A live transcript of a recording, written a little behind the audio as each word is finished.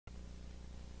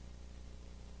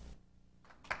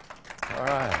All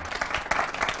right.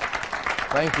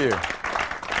 Thank you.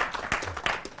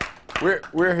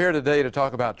 We're here today to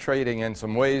talk about trading and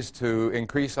some ways to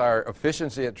increase our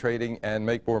efficiency at trading and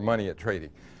make more money at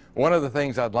trading. One of the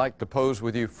things I'd like to pose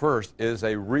with you first is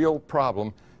a real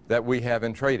problem that we have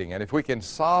in trading. And if we can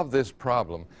solve this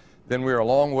problem, then we're a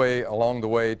long way along the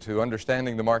way to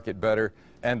understanding the market better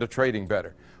and to trading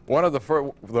better. One of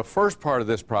the first part of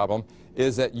this problem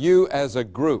is that you as a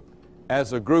group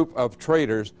of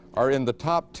traders are in the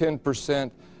top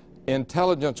 10%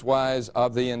 intelligence-wise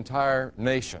of the entire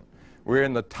nation. We're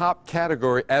in the top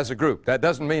category as a group. That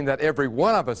doesn't mean that every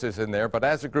one of us is in there, but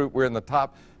as a group we're in the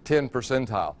top 10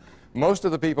 percentile. Most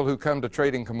of the people who come to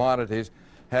trading commodities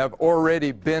have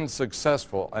already been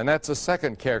successful, and that's a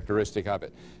second characteristic of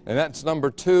it. And that's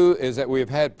number two, is that we've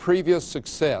had previous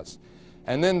success.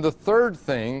 And then the third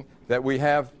thing that we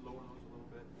have...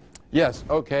 Yes,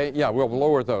 okay, yeah, we'll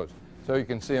lower those so you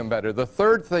can see them better. The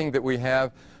third thing that we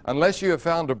have, unless you have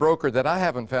found a broker that I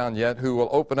haven't found yet who will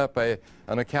open up an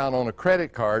account on a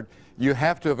credit card, you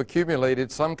have to have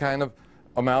accumulated some kind of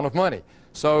amount of money.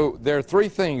 So there are three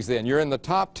things then. You're in the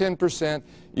top 10%,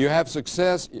 you have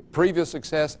success, previous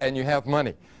success, and you have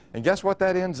money. And guess what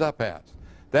that ends up as?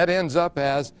 That ends up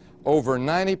as over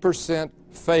 90%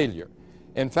 failure.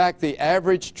 In fact, the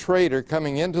average trader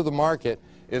coming into the market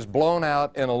is blown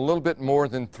out in a little bit more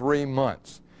than 3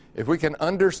 months. If we can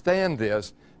understand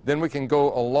this, then we can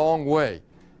go a long way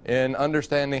in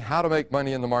understanding how to make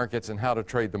money in the markets and how to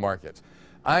trade the markets.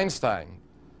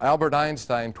 Albert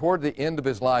Einstein, toward the end of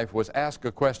his life, was asked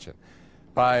a question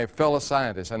by fellow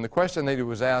scientists. And the question that he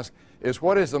was asked is,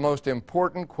 what is the most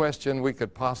important question we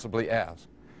could possibly ask?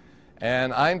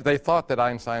 And they thought that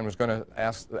Einstein was going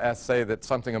to say that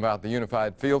something about the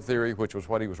unified field theory, which was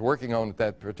what he was working on at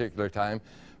that particular time.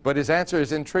 But his answer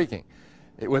is intriguing.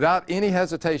 Without any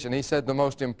hesitation, he said the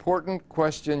most important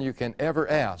question you can ever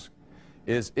ask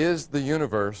is the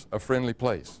universe a friendly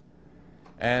place?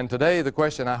 And today the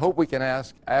question I hope we can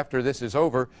ask after this is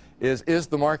over is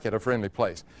the market a friendly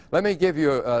place? Let me give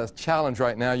you a challenge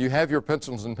right now. You have your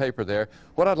pencils and paper there.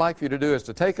 What I'd like for you to do is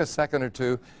to take a second or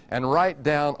two and write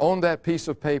down on that piece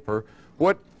of paper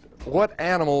what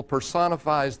animal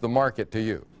personifies the market to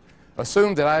you.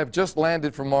 Assume that I have just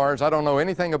landed from Mars. I don't know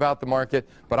anything about the market,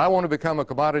 but I want to become a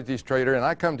commodities trader, and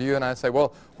I come to you and I say,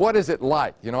 well, what is it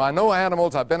like? You know, I know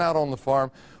animals. I've been out on the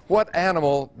farm. What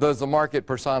animal does the market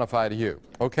personify to you?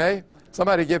 Okay?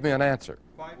 Somebody give me an answer.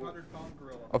 500-pound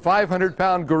gorilla. A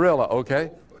 500-pound gorilla, okay?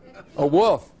 A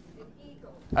wolf.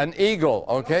 An eagle,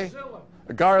 okay?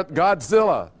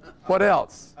 Godzilla. What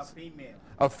else? A female.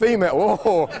 A female.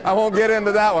 Whoa, I won't get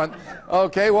into that one.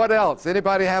 Okay, what else?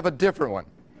 Anybody have a different one?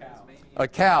 A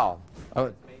cow.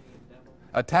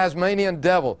 A Tasmanian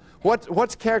devil.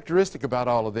 What's characteristic about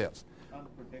all of this?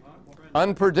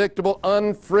 Unpredictable,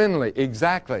 unfriendly.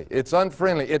 Exactly. It's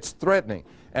unfriendly. It's threatening.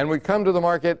 And we come to the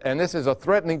market, and this is a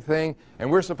threatening thing, and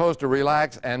we're supposed to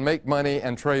relax and make money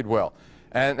and trade well.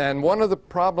 And one of the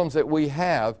problems that we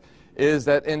have is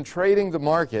that in trading the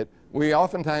market, we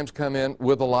oftentimes come in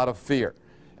with a lot of fear.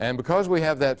 And because we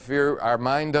have that fear, our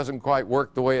mind doesn't quite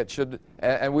work the way it should,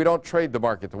 and we don't trade the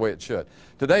market the way it should.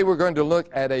 Today we're going to look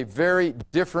at a very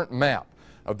different map,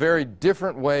 a very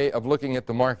different way of looking at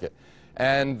the market.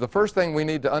 And the first thing we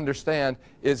need to understand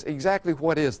is exactly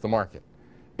what is the market.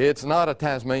 It's not a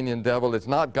Tasmanian devil, it's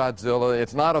not Godzilla,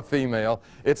 it's not a female,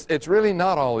 it's really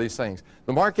not all these things.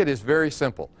 The market is very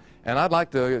simple. And I'd like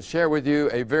to share with you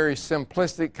a very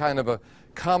simplistic kind of a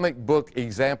comic book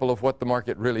example of what the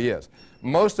market really is.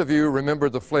 Most of you remember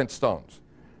the Flintstones.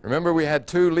 Remember, we had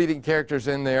two leading characters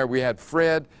in there. We had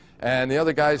Fred, and the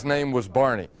other guy's name was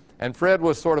Barney. And Fred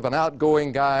was sort of an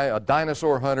outgoing guy, a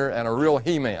dinosaur hunter, and a real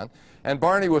He-Man. And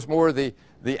Barney was more the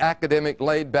academic,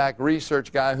 laid-back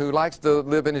research guy who likes to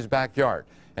live in his backyard.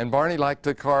 And Barney liked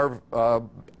to carve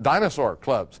dinosaur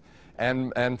clubs.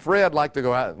 And Fred likes to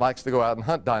go out and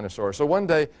hunt dinosaurs. So one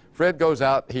day, Fred goes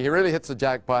out. He really hits the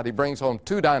jackpot. He brings home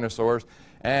 2 dinosaurs,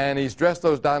 and he's dressed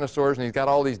those dinosaurs, and he's got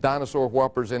all these dinosaur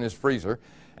whoppers in his freezer.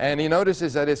 And he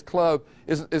notices that his club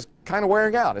is kind of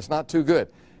wearing out. It's not too good.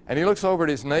 And he looks over at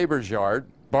his neighbor's yard,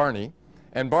 Barney,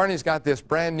 and Barney's got this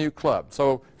brand new club.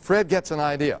 So Fred gets an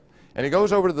idea. And he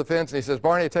goes over to the fence and he says,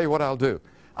 Barney, I tell you what I'll do.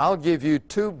 I'll give you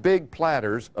 2 big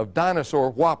platters of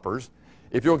dinosaur whoppers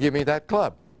if you'll give me that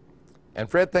club. And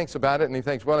Fred thinks about it, and he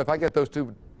thinks, well, if I get those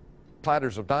 2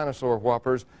 platters of dinosaur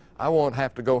whoppers, I won't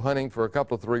have to go hunting for a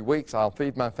couple of 3 weeks. I'll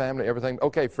feed my family, everything.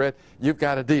 Okay, Fred, you've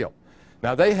got a deal.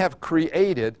 Now, they have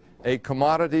created a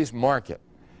commodities market.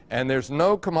 And there's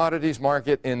no commodities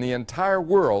market in the entire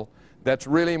world that's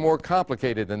really more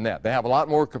complicated than that. They have a lot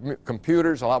more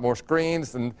computers, a lot more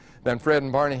screens than Fred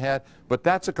and Barney had, but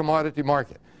that's a commodity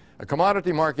market. A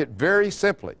commodity market, very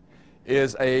simply,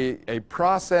 is a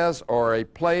process or a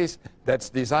place that's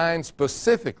designed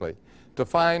specifically to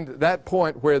find that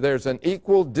point where there's an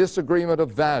equal disagreement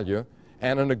of value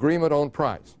and an agreement on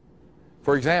price.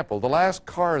 For example, the last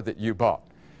car that you bought,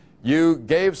 you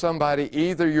gave somebody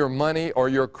either your money or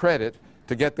your credit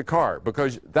to get the car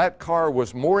because that car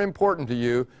was more important to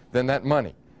you than that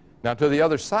money. Now, to the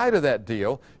other side of that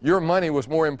deal, your money was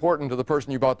more important to the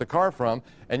person you bought the car from,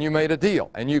 and you made a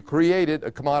deal, and you created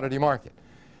a commodity market.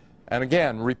 And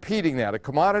again, repeating that, a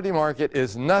commodity market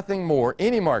is nothing more,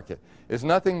 any market, is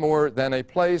nothing more than a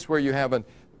place where you have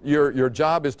your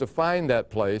job is to find that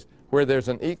place where there's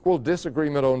an equal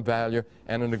disagreement on value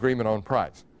and an agreement on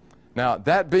price. Now,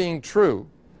 that being true,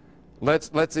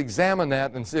 let's examine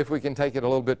that and see if we can take it a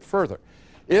little bit further.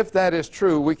 If that is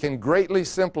true, we can greatly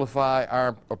simplify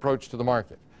our approach to the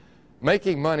market.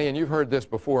 Making money, and you've heard this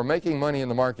before, making money in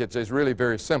the markets is really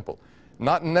very simple.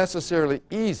 Not necessarily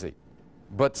easy,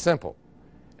 but simple.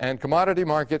 And commodity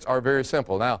markets are very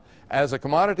simple. Now, as a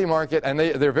commodity market, and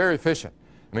they're very efficient.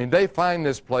 I mean, they find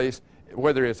this place,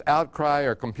 whether it's outcry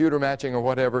or computer matching or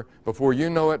whatever, before you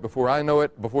know it, before I know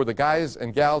it, before the guys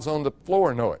and gals on the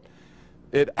floor know it.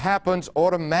 It happens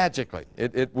automatically.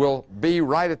 It will be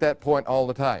right at that point all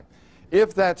the time.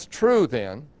 If that's true,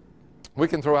 then we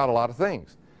can throw out a lot of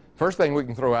things. First thing we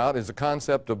can throw out is the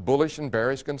concept of bullish and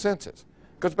bearish consensus,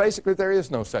 because basically there is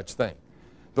no such thing.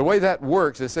 The way that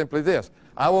works is simply this.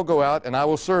 I will go out and I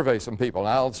will survey some people.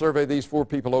 I'll survey these 4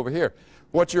 people over here.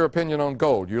 What's your opinion on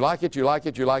gold? You like it, you like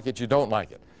it, you like it, you don't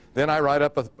like it. Then I write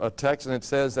up a text and it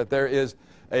says that there is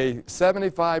a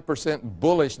 75%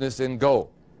 bullishness in gold.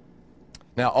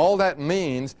 Now, all that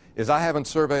means is I haven't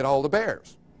surveyed all the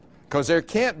bears, because there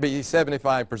can't be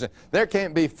 75%. There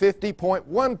can't be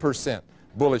 50.1%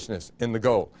 bullishness in the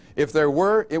gold. If there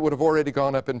were, it would have already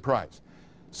gone up in price.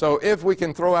 So if we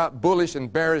can throw out bullish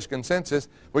and bearish consensus,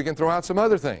 we can throw out some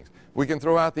other things. We can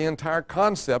throw out the entire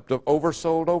concept of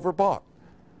oversold, overbought,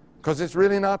 because it's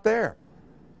really not there.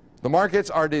 The markets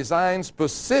are designed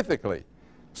specifically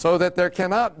so that there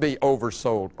cannot be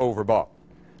oversold, overbought.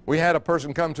 We had a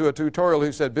person come to a tutorial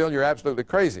who said, Bill, you're absolutely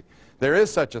crazy. There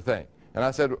is such a thing. And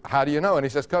I said, how do you know? And he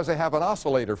says, because they have an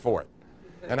oscillator for it.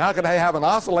 And how can they have an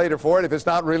oscillator for it if it's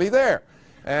not really there?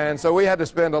 And so we had to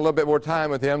spend a little bit more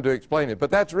time with him to explain it. But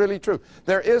that's really true.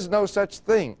 There is no such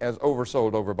thing as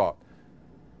oversold, overbought.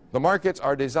 The markets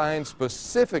are designed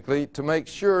specifically to make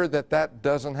sure that that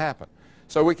doesn't happen.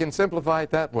 So we can simplify it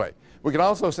that way. We can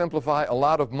also simplify a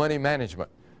lot of money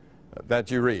management that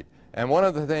you read. And one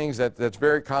of the things that's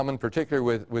very common,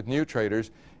 particularly with new traders,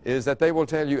 is that they will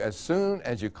tell you as soon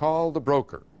as you call the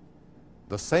broker,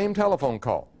 the same telephone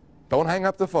call, don't hang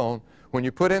up the phone, when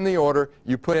you put in the order,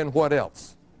 you put in what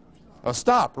else? A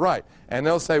stop, right. And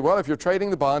they'll say, well, if you're trading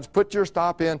the bonds, put your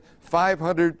stop in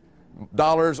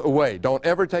 $500 away. Don't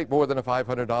ever take more than a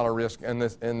 $500 risk in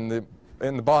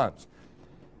the bonds.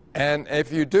 And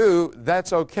if you do,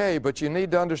 that's okay, but you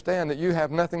need to understand that you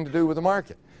have nothing to do with the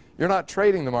market. You're not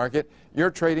trading the market,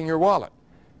 you're trading your wallet.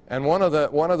 And one of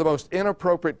the most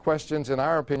inappropriate questions, in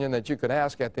our opinion, that you could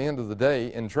ask at the end of the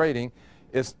day in trading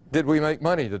is, did we make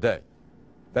money today?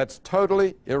 That's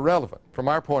totally irrelevant from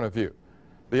our point of view.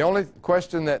 The only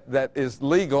question that is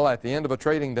legal at the end of a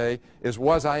trading day is,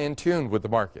 was I in tune with the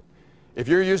market? If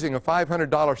you're using a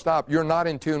 $500 stop, you're not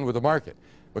in tune with the market,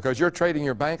 because you're trading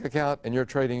your bank account and you're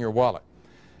trading your wallet.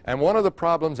 And one of the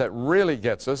problems that really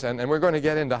gets us, and we're going to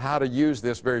get into how to use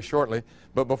this very shortly,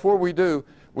 but before we do,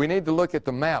 we need to look at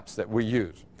the maps that we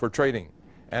use for trading.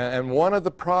 And one of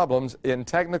the problems in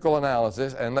technical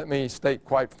analysis, and let me state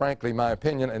quite frankly my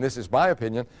opinion, and this is my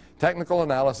opinion, technical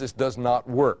analysis does not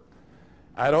work.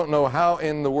 I don't know how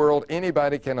in the world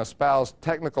anybody can espouse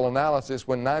technical analysis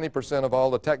when 90% of all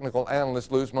the technical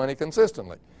analysts lose money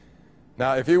consistently.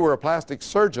 Now, if you were a plastic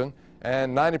surgeon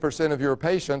and 90% of your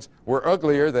patients were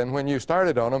uglier than when you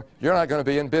started on them, you're not going to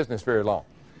be in business very long.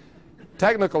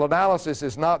 Technical analysis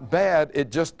is not bad,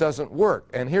 it just doesn't work.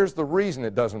 And here's the reason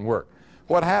it doesn't work.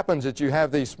 What happens is you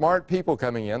have these smart people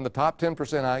coming in, the top 10%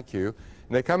 IQ, and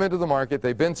they come into the market,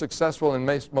 they've been successful in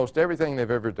most everything they've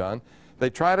ever done. They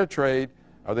try to trade,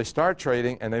 or they start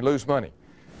trading, and they lose money.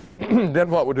 Then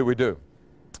what do we do?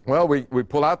 Well, we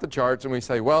pull out the charts and we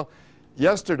say, well,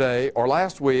 yesterday or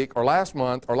last week or last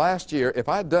month or last year, if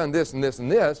I'd done this and this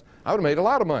and this, I would have made a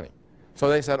lot of money. So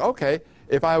they said, okay,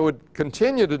 if I would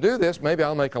continue to do this, maybe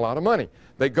I'll make a lot of money.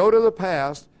 They go to the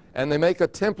past and they make a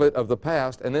template of the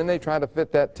past, and then they try to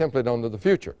fit that template onto the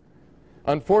future.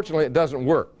 Unfortunately, it doesn't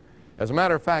work. As a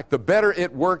matter of fact, the better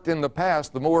it worked in the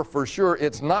past, the more for sure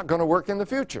it's not going to work in the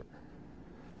future.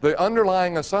 The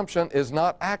underlying assumption is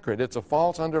not accurate. It's a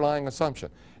false underlying assumption.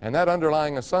 And that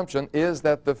underlying assumption is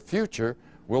that the future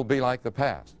will be like the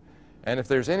past. And if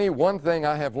there's any one thing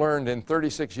I have learned in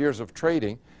 36 years of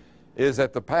trading, is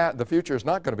that the future is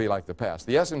not going to be like the past.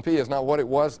 The S&P is not what it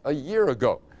was a year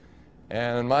ago.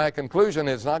 And my conclusion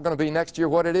is not going to be next year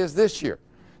what it is this year.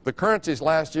 The currencies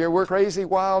last year were crazy,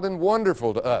 wild, and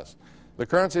wonderful to us. The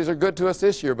currencies are good to us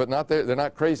this year, but they're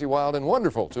not crazy, wild, and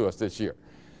wonderful to us this year.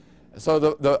 So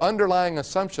the underlying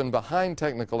assumption behind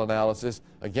technical analysis,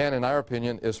 again, in our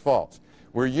opinion, is false.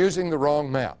 We're using the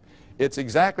wrong map. It's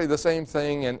exactly the same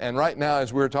thing, and right now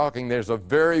as we're talking, there's a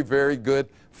very, very good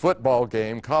football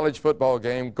game, college football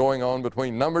game, going on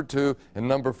between number 2 and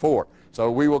number 4.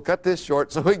 So we will cut this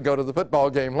short so we can go to the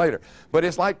football game later. But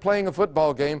it's like playing a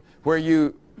football game where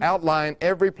you outline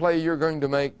every play you're going to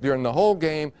make during the whole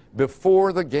game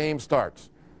before the game starts.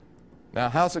 Now,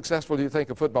 how successful do you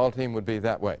think a football team would be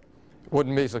that way?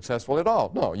 Wouldn't be successful at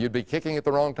all. No, you'd be kicking at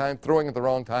the wrong time, throwing at the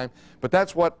wrong time. But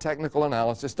that's what technical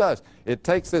analysis does. It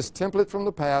takes this template from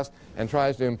the past and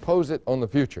tries to impose it on the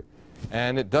future.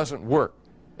 And it doesn't work.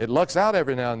 It lucks out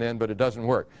every now and then, but it doesn't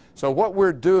work. So what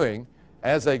we're doing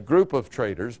as a group of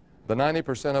traders, the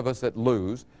 90% of us that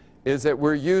lose, is that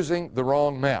we're using the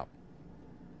wrong map.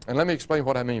 And let me explain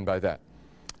what I mean by that.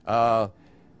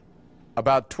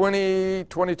 About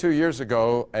 22 years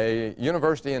ago, a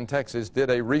university in Texas did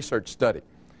a research study.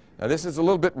 Now, this is a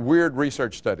little bit weird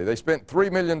research study. They spent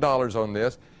 $3 million on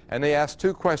this, and they asked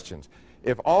 2 questions.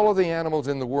 If all of the animals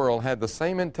in the world had the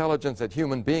same intelligence that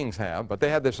human beings have, but they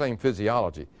had the same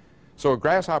physiology. So a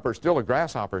grasshopper is still a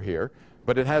grasshopper here,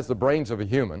 but it has the brains of a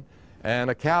human.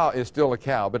 And a cow is still a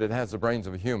cow, but it has the brains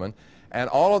of a human. And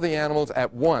all of the animals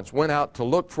at once went out to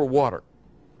look for water,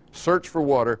 search for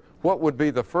water. What would be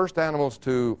the first animals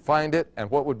to find it,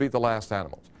 and what would be the last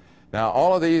animals? Now,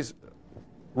 all of these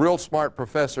real smart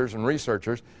professors and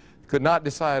researchers could not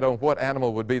decide on what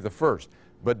animal would be the first.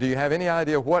 But do you have any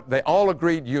idea what? They all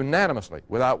agreed unanimously,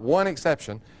 without one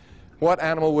exception, what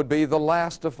animal would be the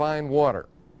last to find water?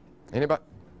 Anybody?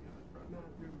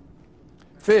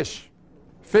 Fish.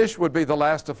 Fish would be the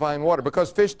last to find water, because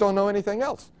fish don't know anything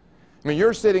else. I mean,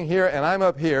 you're sitting here and I'm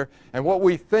up here, and what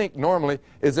we think normally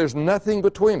is there's nothing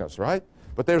between us, right?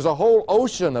 But there's a whole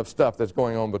ocean of stuff that's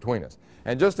going on between us.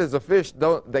 And just as the fish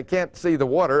they can't see the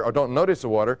water or don't notice the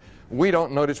water, we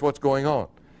don't notice what's going on.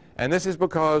 And this is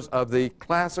because of the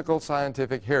classical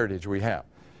scientific heritage we have.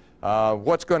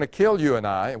 What's going to kill you and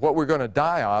I, what we're going to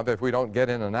die of if we don't get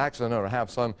in an accident or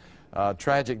have some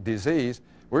tragic disease,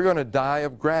 we're going to die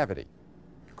of gravity.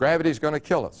 Gravity is going to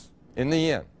kill us in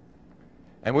the end.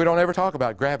 And we don't ever talk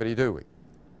about gravity, do we?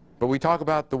 But we talk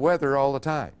about the weather all the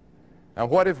time. Now,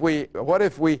 what if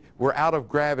we were out of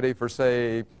gravity for,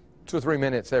 say, 2 or 3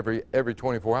 minutes every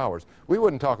 24 hours? We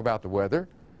wouldn't talk about the weather.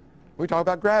 We talk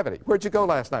about gravity. Where'd you go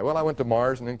last night? Well, I went to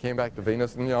Mars and then came back to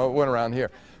Venus and, went around here.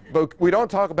 But we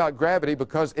don't talk about gravity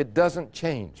because it doesn't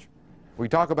change. We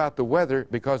talk about the weather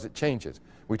because it changes.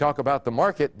 We talk about the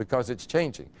market because it's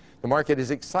changing. The market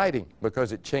is exciting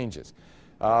because it changes.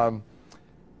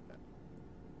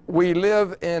 We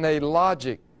live in a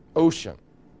logic ocean,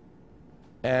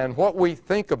 and what we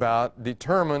think about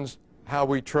determines how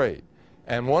we trade.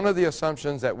 And one of the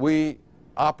assumptions that we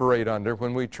operate under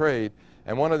when we trade,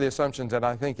 and one of the assumptions that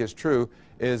I think is true,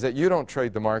 is that you don't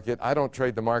trade the market, I don't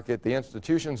trade the market, the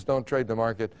institutions don't trade the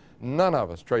market, none of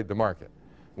us trade the market.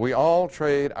 We all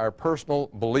trade our personal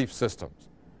belief systems.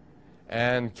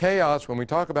 And chaos, when we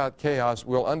talk about chaos,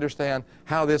 we'll understand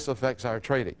how this affects our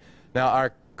trading. Now,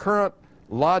 our current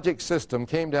logic system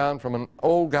came down from an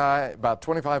old guy about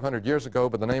 2,500 years ago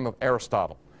by the name of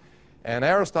Aristotle. And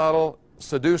Aristotle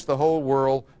seduced the whole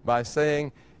world by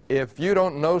saying, if you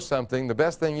don't know something, the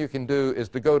best thing you can do is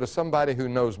to go to somebody who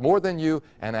knows more than you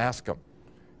and ask them.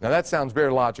 Now, that sounds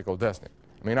very logical, doesn't it?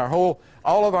 I mean, all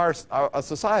of our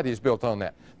society is built on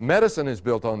that. Medicine is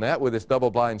built on that with its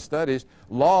double-blind studies.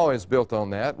 Law is built on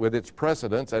that with its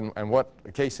precedents and what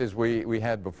cases we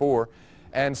had before.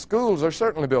 And schools are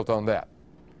certainly built on that.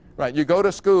 Right, you go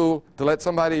to school to let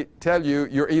somebody tell you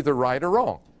you're either right or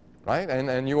wrong, right?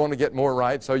 And you want to get more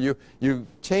right, so you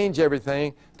change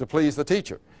everything to please the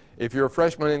teacher. If you're a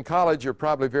freshman in college, you're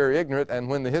probably very ignorant, and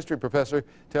when the history professor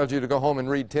tells you to go home and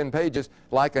read 10 pages,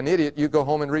 like an idiot, you go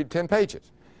home and read 10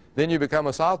 pages. Then you become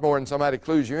a sophomore and somebody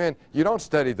clues you in. You don't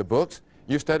study the books,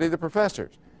 you study the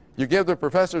professors. You give the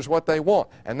professors what they want,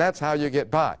 and that's how you get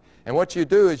by. And what you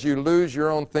do is you lose your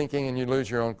own thinking and you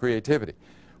lose your own creativity.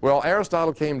 Well,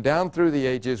 Aristotle came down through the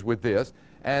ages with this,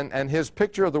 and his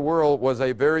picture of the world was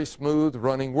a very smooth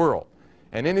running world.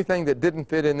 And anything that didn't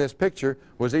fit in this picture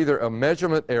was either a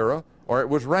measurement error or it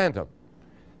was random.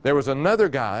 There was another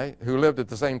guy who lived at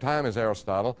the same time as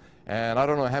Aristotle, and I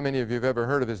don't know how many of you have ever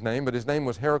heard of his name, but his name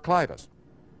was Heraclitus.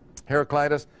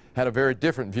 Heraclitus had a very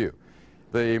different view.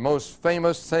 The most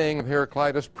famous saying of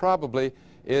Heraclitus probably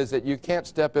is that you can't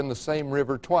step in the same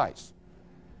river twice.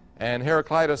 And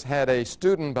Heraclitus had a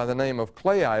student by the name of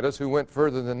Cleitus who went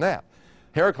further than that.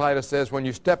 Heraclitus says when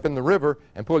you step in the river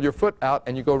and pull your foot out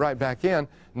and you go right back in,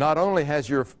 not only has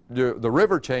the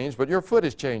river changed, but your foot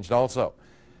is changed also.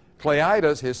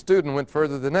 Cleitus, his student, went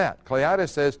further than that. Cleitus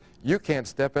says you can't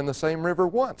step in the same river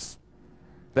once.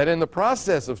 That in the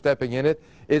process of stepping in it,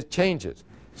 it changes.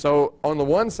 So on the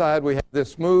one side we have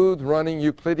this smooth running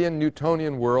Euclidean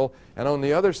Newtonian world, and on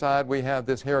the other side we have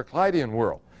this Heraclitean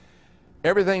world.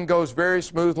 Everything goes very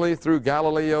smoothly through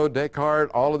Galileo,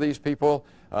 Descartes, all of these people,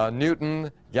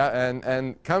 Newton,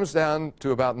 and comes down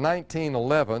to about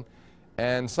 1911,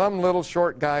 and some little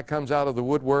short guy comes out of the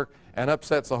woodwork and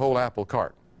upsets the whole apple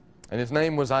cart. And his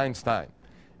name was Einstein.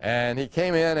 And he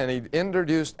came in and he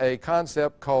introduced a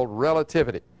concept called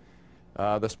relativity,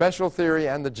 the special theory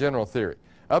and the general theory.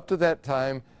 Up to that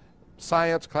time,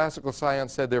 science, classical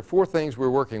science, said there are four things we're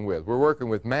working with. We're working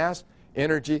with mass,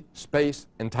 energy, space,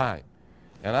 and time.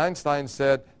 And Einstein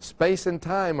said, space and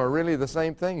time are really the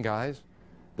same thing, guys.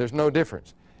 There's no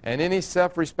difference. And any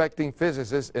self-respecting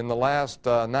physicist in the last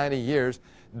 90 years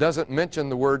doesn't mention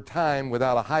the word time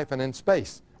without a hyphen in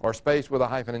space, or space with a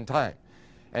hyphen in time.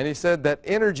 And he said that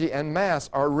energy and mass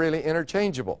are really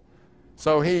interchangeable.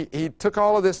 So he took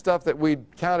all of this stuff that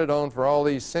we'd counted on for all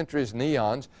these centuries and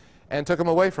eons and took them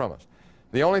away from us.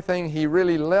 The only thing he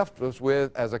really left us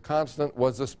with as a constant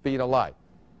was the speed of light.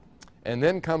 And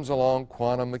then comes along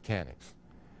quantum mechanics.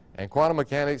 And quantum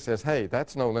mechanics says, hey,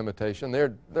 that's no limitation.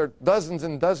 There are dozens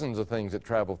and dozens of things that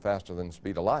travel faster than the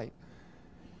speed of light.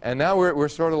 And now we're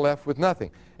sort of left with nothing.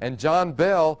 And John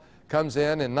Bell comes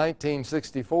in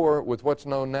 1964 with what's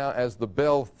known now as the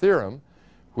Bell theorem,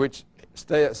 which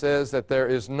says that there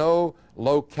is no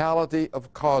locality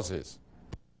of causes,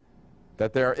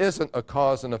 that there isn't a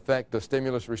cause and effect, a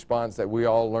stimulus response that we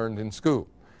all learned in school,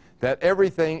 that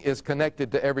everything is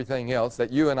connected to everything else, that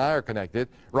you and I are connected.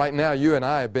 Right now, you and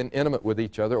I have been intimate with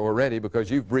each other already because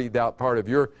you've breathed out part of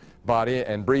your body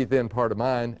and breathed in part of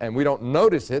mine, and we don't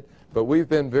notice it, but we've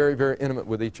been very, very intimate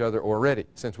with each other already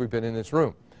since we've been in this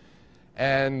room.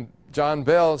 And John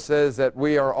Bell says that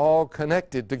we are all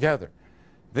connected together.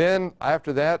 Then,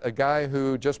 after that, a guy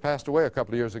who just passed away a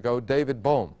couple of years ago, David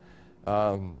Bohm.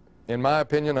 In my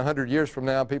opinion, 100 years from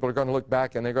now, people are going to look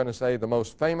back and they're going to say the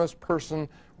most famous person,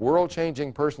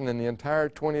 world-changing person in the entire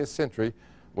 20th century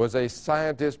was a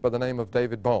scientist by the name of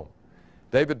David Bohm.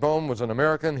 David Bohm was an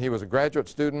American. He was a graduate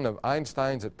student of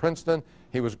Einstein's at Princeton.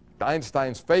 He was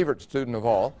Einstein's favorite student of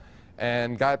all,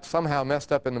 and got somehow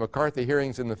messed up in the McCarthy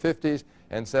hearings in the 50s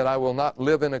and said, I will not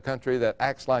live in a country that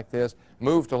acts like this,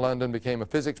 moved to London, became a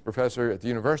physics professor at the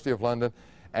University of London,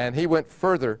 and he went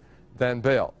further than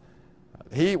Bell.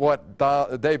 What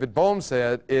David Bohm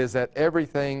said is that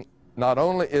everything not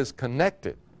only is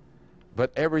connected,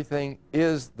 but everything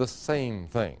is the same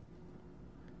thing.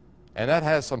 And that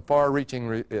has some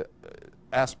far-reaching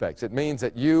aspects. It means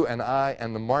that you and I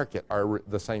and the market are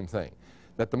the same thing.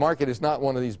 That the market is not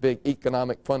one of these big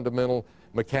economic, fundamental,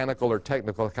 mechanical or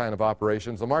technical kind of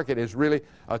operations. The market is really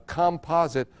a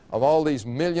composite of all these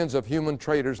millions of human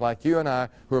traders like you and I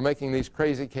who are making these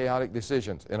crazy, chaotic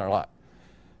decisions in our life.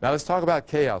 Now let's talk about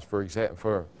chaos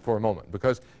for a moment,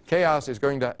 because chaos is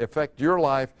going to affect your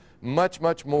life much,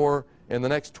 much more in the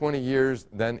next 20 years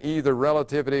than either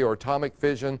relativity or atomic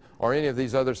fission or any of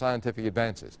these other scientific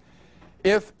advances.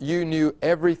 If you knew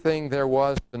everything there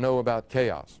was to know about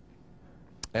chaos,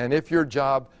 and if your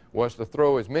job was to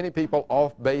throw as many people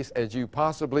off base as you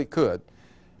possibly could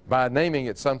by naming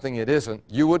it something it isn't,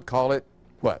 you would call it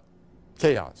what?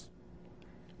 Chaos.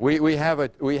 We have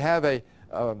a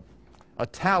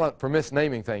talent for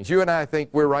misnaming things. You and I think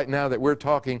right now that we're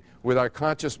talking with our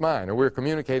conscious mind, or we're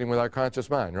communicating with our conscious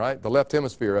mind, right? The left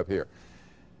hemisphere up here.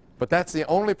 But that's the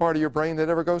only part of your brain that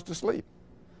ever goes to sleep.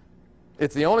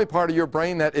 It's the only part of your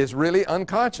brain that is really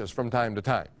unconscious from time to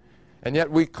time. And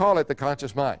yet we call it the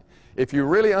conscious mind. If you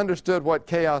really understood what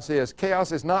chaos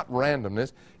is not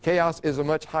randomness. Chaos is a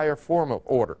much higher form of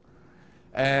order.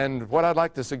 And what I'd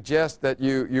like to suggest that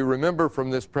you remember from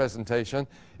this presentation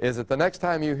is that the next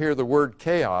time you hear the word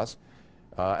chaos,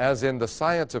 as in the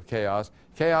science of chaos,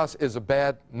 chaos is a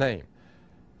bad name.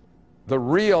 The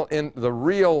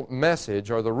real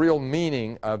message or the real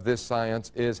meaning of this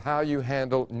science is how you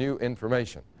handle new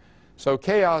information. So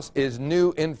chaos is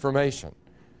new information.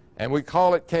 And we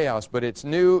call it chaos, but it's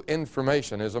new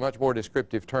information is a much more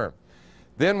descriptive term.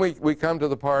 Then we come to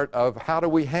the part of how do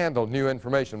we handle new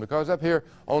information, because up here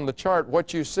on the chart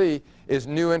what you see is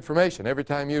new information every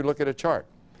time you look at a chart.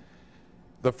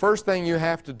 The first thing you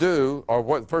have to do, or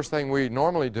what the first thing we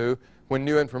normally do when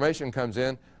new information comes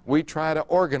in, we try to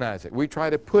organize it. We try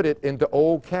to put it into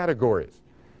old categories.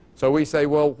 So we say,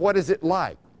 well, what is it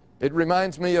like? It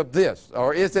reminds me of this,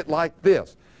 or is it like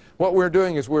this? What we're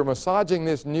doing is we're massaging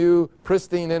this new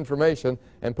pristine information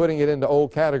and putting it into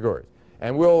old categories.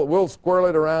 And we'll swirl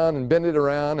it around and bend it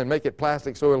around and make it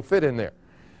plastic so it'll fit in there.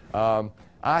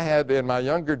 I had, in my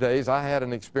younger days, I had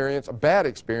an experience, a bad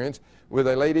experience, with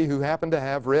a lady who happened to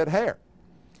have red hair.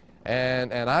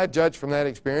 And I judged from that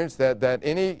experience that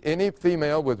any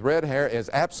female with red hair is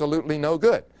absolutely no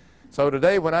good. So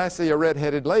today when I see a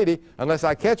red-headed lady, unless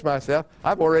I catch myself,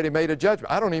 I've already made a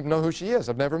judgment. I don't even know who she is.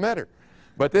 I've never met her.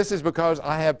 But this is because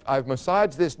I've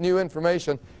massaged this new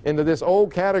information into this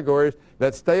old categories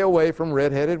that stay away from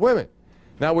red-headed women.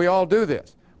 Now we all do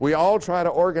this. We all try to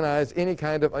organize any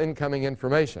kind of incoming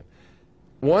information.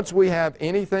 Once we have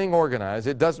anything organized,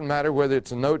 it doesn't matter whether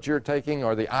it's a note you're taking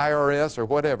or the IRS or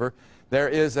whatever, there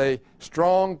is a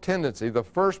strong tendency, the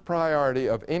first priority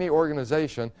of any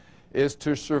organization is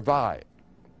to survive.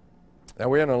 Now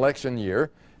we're in an election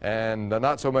year, and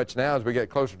not so much now as we get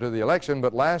closer to the election,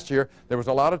 but last year there was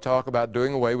a lot of talk about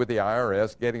doing away with the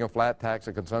IRS, getting a flat tax,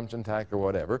 a consumption tax or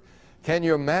whatever. Can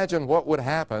you imagine what would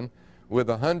happen with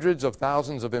the hundreds of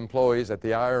thousands of employees at the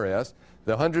IRS,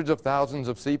 the hundreds of thousands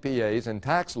of CPAs and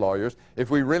tax lawyers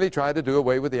if we really tried to do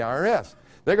away with the IRS?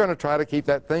 They're going to try to keep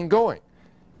that thing going.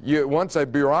 Once a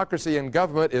bureaucracy in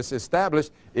government is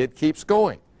established, it keeps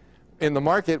going. In the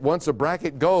market, once a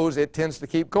bracket goes, it tends to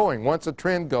keep going. Once a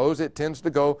trend goes, it tends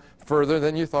to go further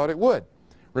than you thought it would.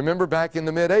 Remember back in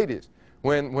the mid-'80s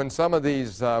when some of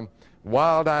these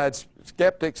wild-eyed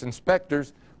skeptics and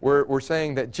specters were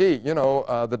saying that, gee, you know,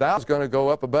 the Dow is going to go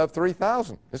up above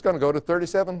 3,000. It's going to go to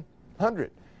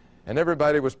 3,700. And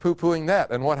everybody was poo-pooing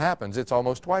that. And what happens? It's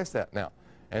almost twice that now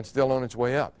and still on its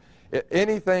way up.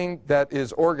 Anything that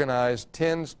is organized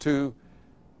tends to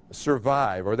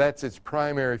survive, or that's its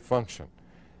primary function.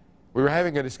 We were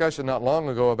having a discussion not long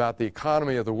ago about the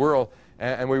economy of the world,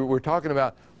 and we were talking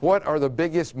about what are the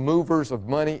biggest movers of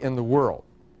money in the world.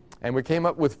 And we came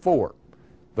up with four.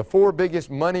 The four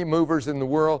biggest money movers in the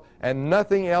world, and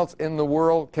nothing else in the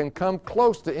world can come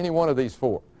close to any one of these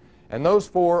four. And those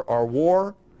four are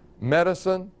war,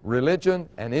 medicine, religion,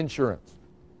 and insurance.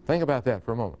 Think about that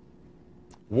for a moment.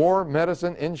 War,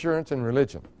 medicine, insurance, and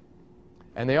religion.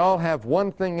 And they all have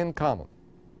one thing in common,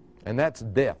 and that's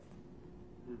death.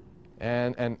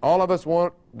 And all of us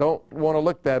don't want to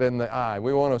look that in the eye.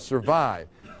 We want to survive.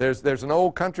 There's an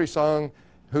old country song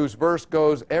whose verse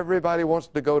goes, everybody wants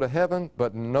to go to heaven,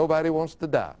 but nobody wants to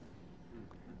die,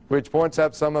 which points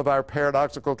out some of our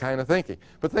paradoxical kind of thinking.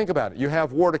 But think about it. You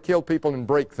have war to kill people and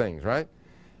break things, right?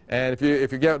 And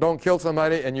if you don't kill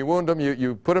somebody and you wound them,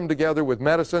 you put them together with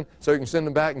medicine so you can send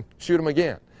them back and shoot them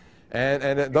again.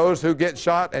 And those who get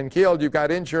shot and killed, you've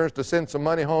got insurance to send some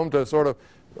money home to sort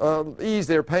of ease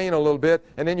their pain a little bit,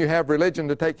 and then you have religion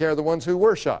to take care of the ones who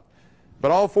were shot.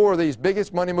 But all four of these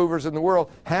biggest money movers in the world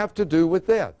have to do with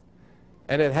death,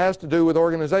 and it has to do with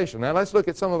organization. Now let's look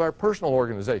at some of our personal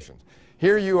organizations.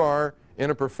 Here you are in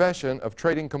a profession of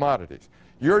trading commodities.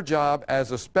 Your job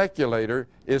as a speculator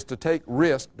is to take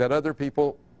risk that other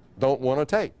people don't want to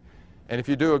take. And if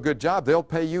you do a good job, they'll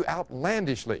pay you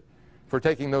outlandishly for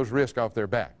taking those risks off their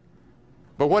back.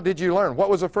 But what did you learn? What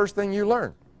was the first thing you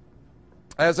learned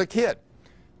as a kid?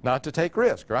 Not to take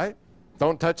risk, right?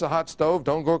 Don't touch the hot stove.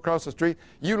 Don't go across the street.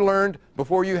 You learned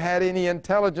before you had any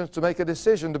intelligence to make a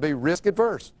decision to be risk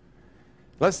adverse.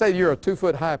 Let's say you're a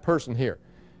 2-foot-high person here,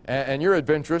 and you're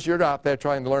adventurous. You're out there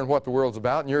trying to learn what the world's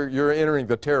about, and you're entering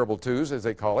the terrible twos, as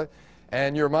they call it,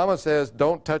 and your mama says,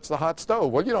 don't touch the hot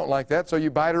stove. Well, you don't like that, so you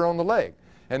bite her on the leg.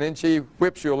 And then she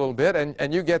whips you a little bit,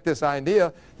 and you get this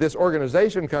idea, this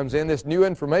organization comes in, this new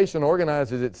information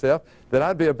organizes itself, that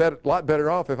I'd be a lot better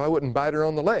off if I wouldn't bite her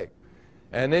on the leg.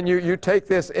 And then you take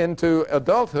this into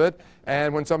adulthood,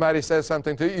 and when somebody says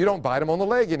something to you, you don't bite them on the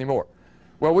leg anymore.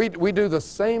 Well, we do the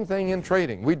same thing in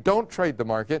trading. We don't trade the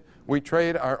market. We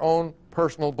trade our own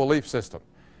personal belief system.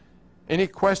 Any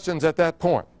questions at that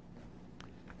point?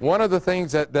 One of the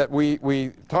things that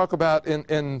we talk about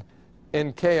in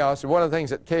chaos, one of the things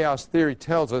that chaos theory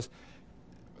tells us,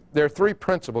 there are three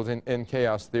principles in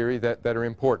chaos theory that are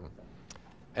important.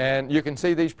 And you can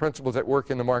see these principles at work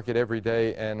in the market every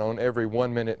day and on every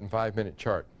 1-minute and 5-minute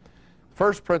chart.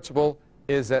 First principle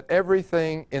is that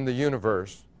everything in the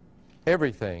universe,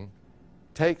 everything,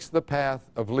 takes the path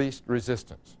of least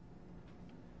resistance.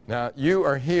 Now, you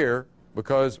are here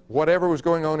because whatever was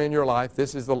going on in your life,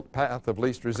 this is the path of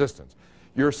least resistance.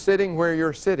 You're sitting where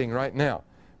you're sitting right now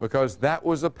because that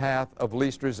was a path of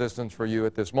least resistance for you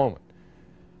at this moment.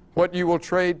 What you will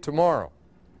trade tomorrow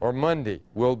or Monday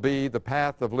will be the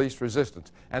path of least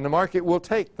resistance, and the market will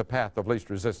take the path of least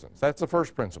resistance. That's the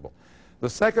first principle. The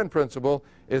second principle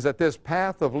is that this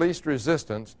path of least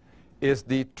resistance is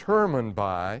determined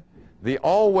by the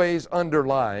always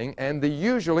underlying and the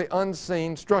usually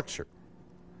unseen structure.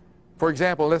 For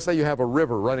example, let's say you have a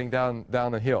river running down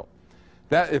a hill.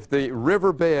 That if the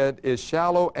riverbed is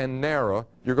shallow and narrow,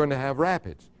 you're going to have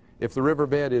rapids. If the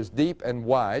riverbed is deep and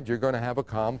wide, you're going to have a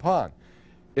calm pond.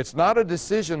 It's not a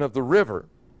decision of the river.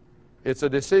 It's a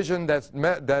decision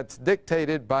that's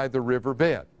dictated by the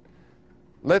riverbed.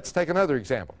 Let's take another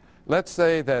example. Let's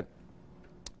say that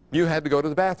you had to go to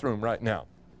the bathroom right now.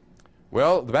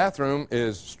 Well, the bathroom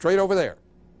is straight over there,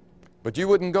 but you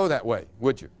wouldn't go that way,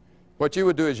 would you? What you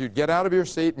would do is you'd get out of your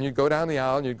seat and you'd go down the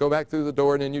aisle and you'd go back through the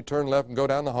door and then you'd turn left and go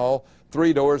down the hall,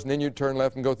 3 doors, and then you'd turn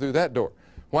left and go through that door.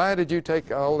 Why did you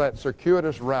take all that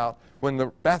circuitous route when the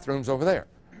bathroom's over there?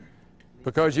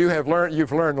 Because you've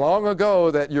learned long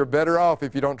ago that you're better off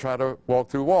if you don't try to walk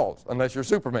through walls, unless you're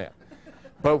Superman.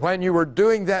 But when you were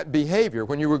doing that behavior,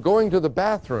 when you were going to the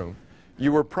bathroom,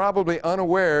 you were probably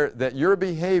unaware that your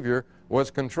behavior was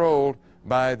controlled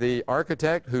by the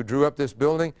architect who drew up this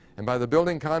building and by the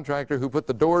building contractor who put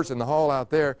the doors in the hall out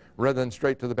there rather than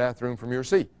straight to the bathroom from your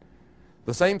seat.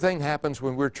 The same thing happens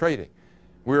when we're trading.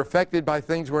 We're affected by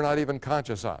things we're not even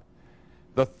conscious of.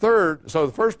 So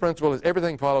the first principle is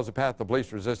everything follows the path of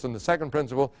least resistance. The second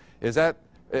principle is that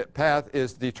path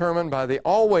is determined by the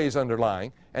always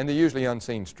underlying and the usually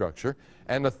unseen structure.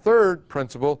 And the third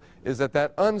principle is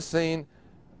that unseen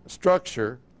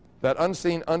structure, that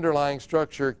unseen underlying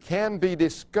structure can be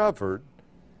discovered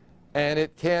and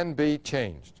it can be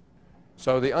changed.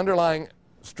 So the underlying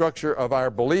structure of our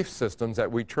belief systems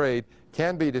that we trade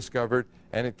can be discovered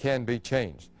and it can be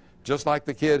changed. Just like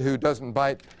the kid who doesn't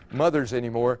bite mothers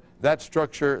anymore, that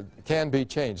structure can be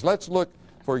changed. Let's look,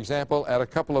 for example, at a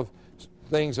couple of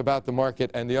things about the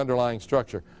market and the underlying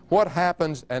structure. What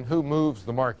happens and who moves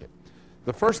the market?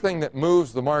 The first thing that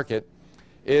moves the market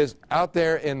is out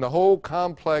there in the whole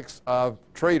complex of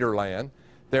trader land,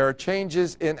 there are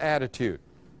changes in attitude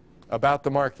about the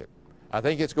market. I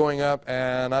think it's going up,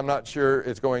 and I'm not sure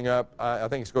it's going up. I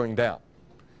think it's going down.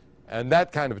 And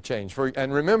that kind of change.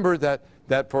 And remember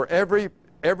that for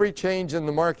every change in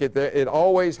the market, it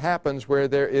always happens where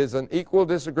there is an equal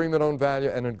disagreement on value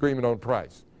and an agreement on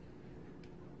price.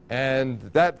 And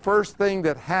that first thing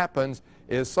that happens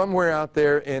is somewhere out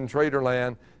there in trader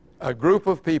land, a group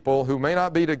of people who may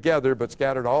not be together but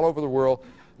scattered all over the world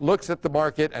looks at the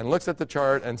market and looks at the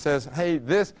chart and says, hey,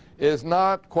 this is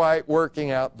not quite working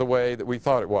out the way that we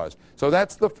thought it was. So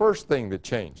that's the first thing that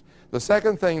changed. The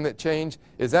second thing that changed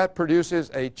is that produces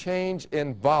a change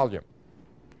in volume.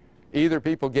 Either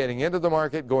people getting into the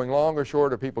market, going long or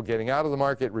short, or people getting out of the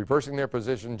market, reversing their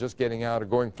position, just getting out or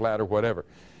going flat or whatever.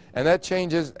 And that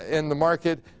changes in the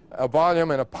market a volume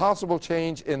and a possible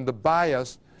change in the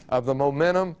bias of the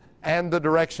momentum and the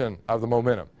direction of the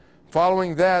momentum.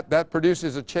 Following that, that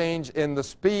produces a change in the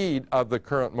speed of the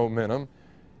current momentum,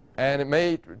 and it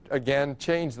may, again,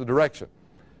 change the direction.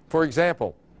 For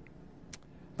example,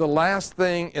 the last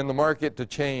thing in the market to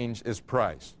change is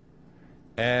price.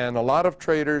 And a lot of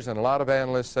traders and a lot of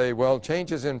analysts say, well,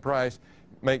 changes in price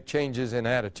make changes in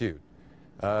attitude.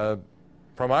 From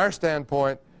our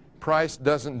standpoint, price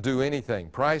doesn't do anything.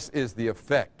 Price is the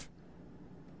effect.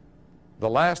 The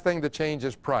last thing to change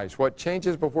is price. What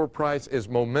changes before price is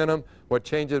momentum. What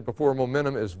changes before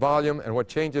momentum is volume. And what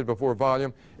changes before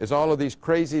volume is all of these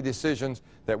crazy decisions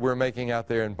that we're making out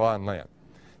there in bond land.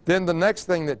 Then the next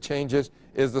thing that changes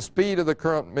is the speed of the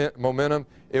current momentum.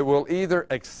 It will either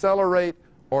accelerate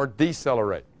or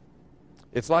decelerate.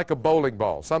 It's like a bowling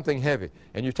ball, something heavy.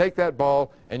 And you take that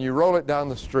ball and you roll it down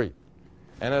the street.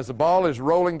 And as the ball is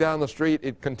rolling down the street,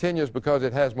 it continues because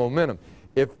it has momentum.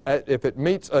 If it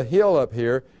meets a hill up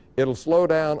here, it'll slow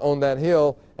down on that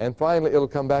hill, and finally it'll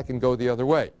come back and go the other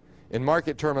way. In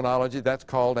market terminology, that's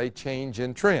called a change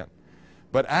in trend.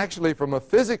 But actually, from a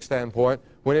physics standpoint,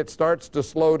 when it starts to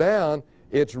slow down,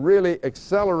 it's really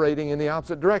accelerating in the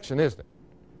opposite direction, isn't it?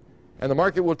 And the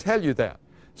market will tell you that.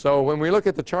 So when we look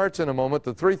at the charts in a moment,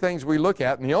 the three things we look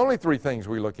at, and the only three things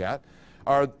we look at,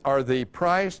 are the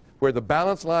price, where the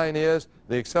balance line is,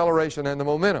 the acceleration, and the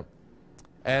momentum.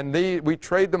 And we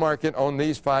trade the market on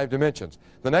these 5 dimensions.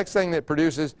 The next thing that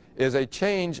produces is a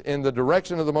change in the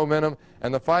direction of the momentum,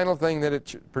 and the final thing that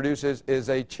it produces is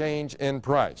a change in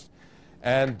price.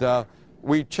 And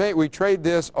we trade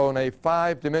this on a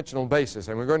 5-dimensional basis,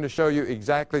 and we're going to show you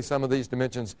exactly some of these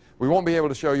dimensions. We won't be able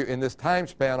to show you in this time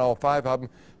span all 5 of them,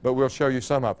 but we'll show you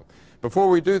some of them. Before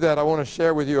we do that, I want to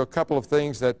share with you a couple of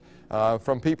things that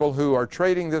from people who are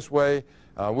trading this way.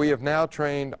 We have now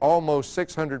trained almost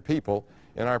 600 people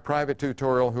in our private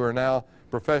tutorial who are now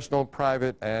professional,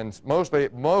 private, and most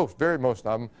of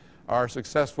them are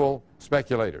successful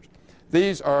speculators.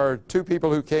 These are 2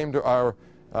 people who came to our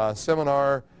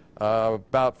seminar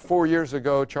about 4 years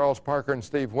ago, Charles Parker and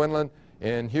Steve Winland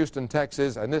in Houston,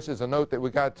 Texas, and this is a note that we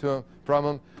got from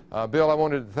them. Bill, I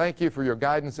wanted to thank you for your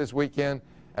guidance this weekend,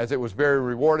 as it was very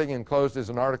rewarding, and closed as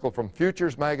an article from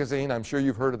Futures magazine. I'm sure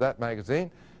you've heard of that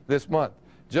magazine this month.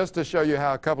 Just to show you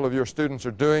how a couple of your students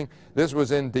are doing, this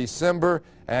was in December,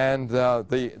 and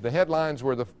the headlines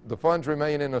were the funds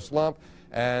remain in a slump,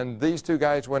 and these 2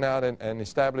 guys went out and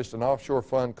established an offshore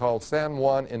fund called San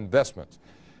Juan Investments.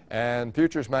 And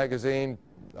Futures magazine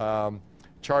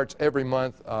charts every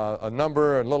month a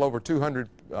little over 200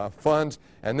 funds,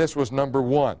 and this was number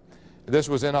 1. This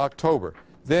was in October.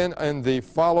 Then in the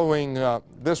following,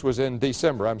 this was in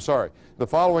December, I'm sorry. The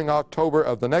following October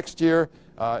of the next year,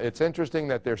 it's interesting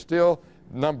that they're still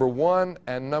number 1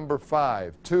 and number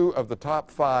 5. 2 of the top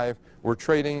 5 were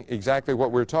trading exactly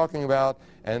what we're talking about.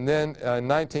 And then in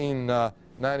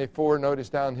 1994, notice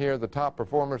down here the top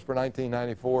performers for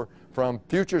 1994 from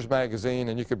Futures magazine,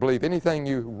 and you could believe anything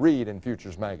you read in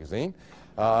Futures magazine,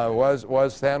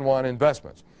 was San Juan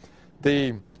Investments.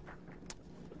 The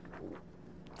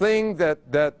thing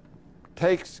that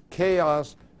takes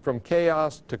chaos from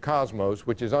chaos to cosmos,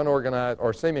 which is unorganized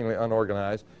or seemingly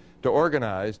unorganized, to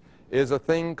organized, is a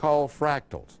thing called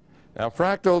fractals. Now,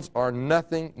 fractals are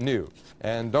nothing new,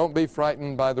 and don't be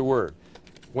frightened by the word.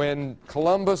 When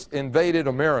Columbus invaded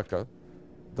America,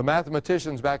 the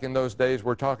mathematicians back in those days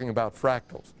were talking about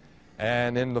fractals.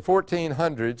 And in the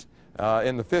 1400s,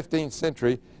 in the 15th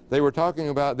century, they were talking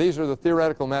about, these are the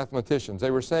theoretical mathematicians,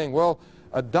 they were saying, well,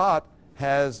 a dot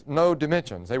has no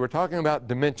dimensions. They were talking about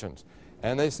dimensions.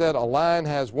 And they said a line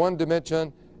has 1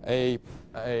 dimension, a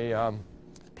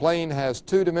plane has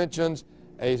 2 dimensions,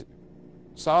 a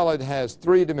solid has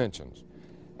 3 dimensions.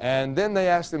 And then they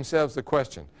asked themselves the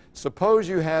question, suppose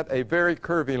you had a very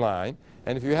curvy line,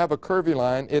 and if you have a curvy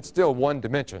line, it's still 1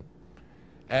 dimension.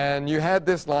 And you had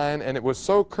this line, and it was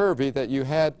so curvy that you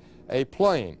had a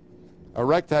plane, a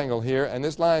rectangle here, and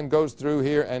this line goes through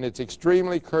here, and it's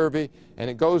extremely curvy, and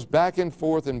it goes back and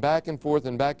forth and back and forth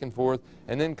and back and forth,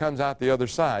 and then comes out the other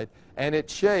side, and it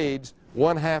shades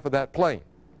 1/2 of that plane.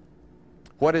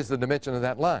 What is the dimension of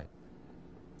that line?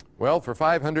 Well, for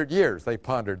 500 years they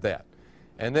pondered that.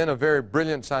 And then a very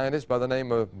brilliant scientist by the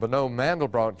name of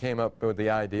Mandelbrot came up with the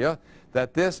idea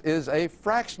that this is a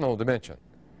fractional dimension.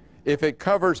 If it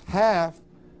covers half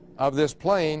of this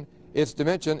plane, its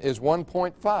dimension is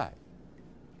 1.5.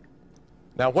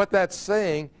 Now, what that's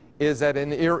saying is that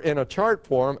in a chart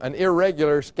form, an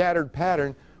irregular scattered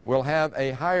pattern will have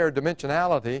a higher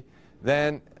dimensionality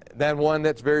than one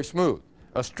that's very smooth.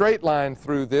 A straight line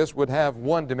through this would have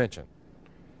 1 dimension.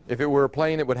 If it were a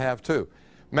plane, it would have 2.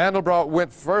 Mandelbrot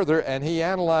went further, and he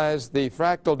analyzed the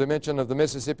fractal dimension of the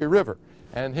Mississippi River.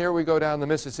 And here we go down the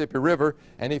Mississippi River,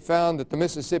 and he found that the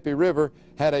Mississippi River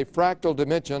had a fractal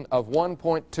dimension of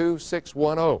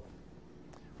 1.2610,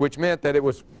 which meant that it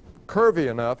was curvy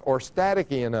enough or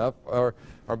staticky enough or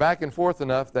back and forth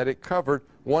enough that it covered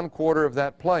 1/4 of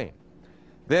that plane.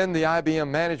 Then the IBM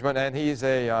management, and he's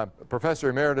a professor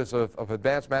emeritus of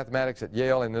advanced mathematics at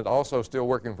Yale and is also still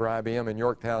working for IBM in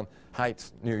Yorktown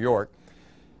Heights, New York.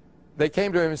 They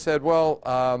came to him and said, well,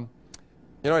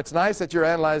 you know, it's nice that you're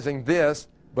analyzing this,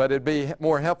 but it'd be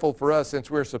more helpful for us,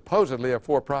 since we're supposedly a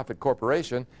for-profit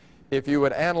corporation, if you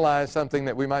would analyze something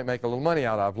that we might make a little money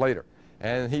out of later.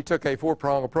 And he took a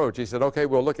 4-pronged approach. He said, okay,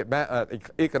 we'll look at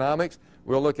economics,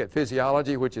 we'll look at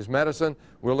physiology, which is medicine,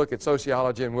 we'll look at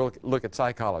sociology, and we'll look at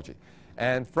psychology.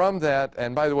 And from that,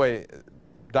 and by the way,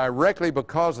 directly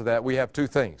because of that, we have 2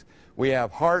 things. We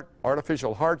have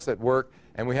artificial hearts that work,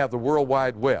 and we have the World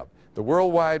Wide Web. The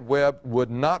World Wide Web would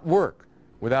not work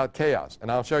without chaos,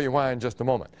 and I'll show you why in just a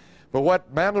moment. But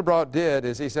what Mandelbrot did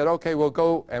is he said, okay, we'll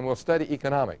go and we'll study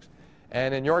economics.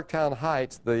 And in Yorktown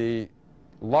Heights, the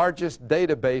largest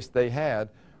database they had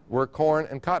were corn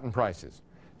and cotton prices.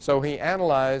 So he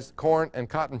analyzed corn and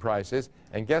cotton prices,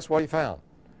 and guess what he found?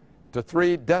 To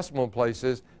 3 decimal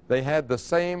places, they had the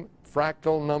same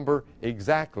fractal number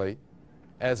exactly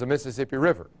as the Mississippi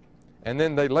River. And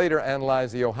then they later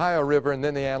analyzed the Ohio River, and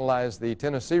then they analyzed the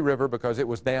Tennessee River because it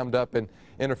was dammed up and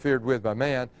interfered with by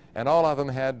man, and all of them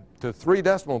had, to 3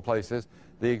 decimal places,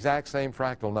 the exact same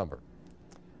fractal number.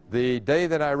 The day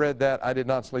that I read that, I did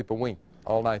not sleep a wink.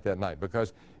 all night that night,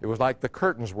 because it was like the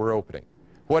curtains were opening.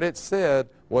 What it said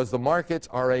was the markets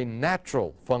are a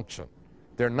natural function.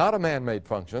 They're not a man-made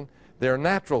function. They're a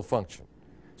natural function.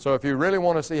 So if you really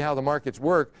want to see how the markets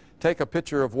work, take a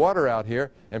pitcher of water out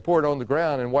here and pour it on the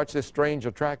ground and watch this strange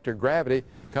attractor gravity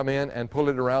come in and pull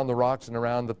it around the rocks and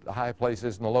around the high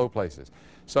places and the low places.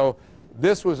 So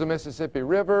this was the Mississippi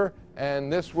River,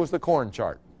 and this was the corn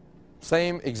chart.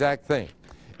 Same exact thing.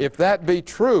 If that be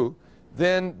true,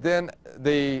 then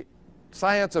the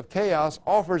science of chaos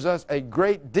offers us a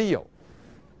great deal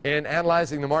in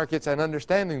analyzing the markets and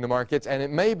understanding the markets, and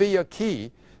it may be a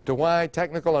key to why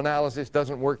technical analysis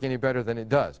doesn't work any better than it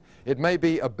does. It may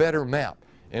be a better map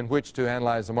in which to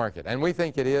analyze the market, and we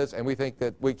think it is, and we think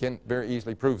that we can very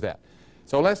easily prove that.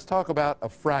 So let's talk about a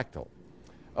fractal.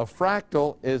 A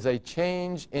fractal is a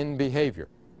change in behavior.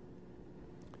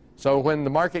 So when the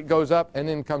market goes up and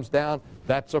then comes down,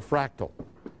 that's a fractal,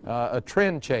 a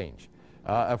trend change.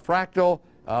 A fractal,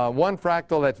 one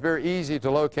fractal that's very easy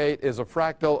to locate is a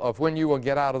fractal of when you will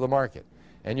get out of the market.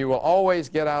 And you will always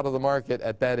get out of the market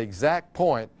at that exact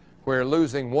point where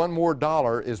losing $1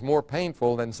 more is more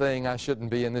painful than saying I shouldn't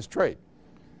be in this trade.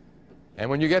 And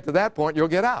when you get to that point, you'll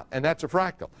get out, and that's a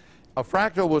fractal. A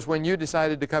fractal was when you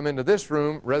decided to come into this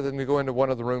room rather than to go into one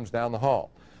of the rooms down the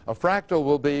hall. A fractal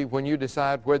will be when you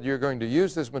decide whether you're going to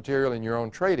use this material in your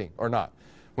own trading or not.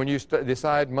 When you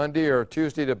decide Monday or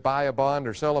Tuesday to buy a bond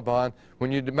or sell a bond,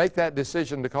 when you make that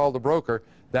decision to call the broker,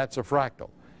 that's a fractal.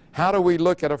 How do we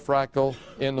look at a fractal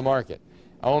in the market?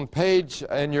 On page,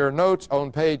 in your notes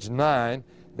on page 9,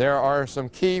 there are some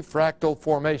key fractal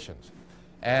formations.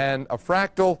 And a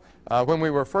fractal, when we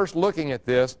were first looking at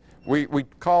this, we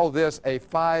called this a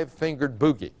five-fingered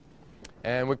boogie.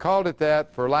 And we called it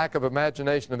that for lack of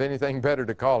imagination of anything better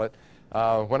to call it.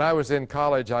 When I was in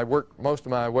college, I worked most of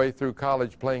my way through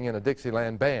college playing in a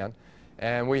Dixieland band,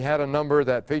 and we had a number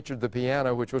that featured the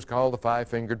piano, which was called the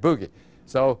five-fingered boogie.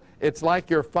 So it's like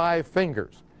your five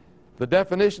fingers. The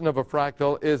definition of a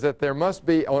fractal is that there must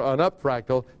be, an up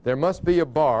fractal, there must be a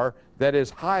bar that is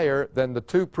higher than the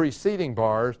two preceding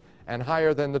bars and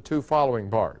higher than the two following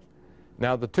bars.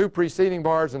 Now, the two preceding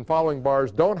bars and following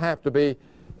bars don't have to be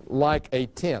like a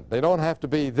tent. They don't have to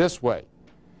be this way.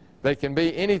 They can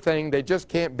be anything. They just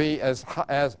can't be as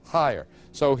higher.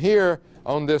 So here,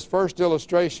 on this first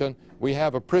illustration, we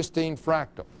have a pristine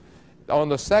fractal. On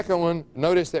the second one,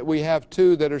 notice that we have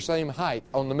two that are same height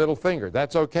on the middle finger.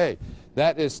 That's okay.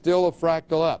 That is still a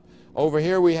fractal up. Over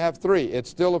here we have three. It's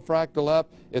still a fractal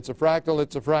up. It's a fractal.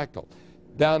 It's a fractal.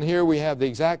 Down here we have the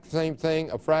exact same thing,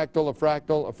 a fractal, a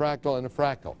fractal, a fractal, and a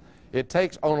fractal. It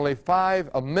takes only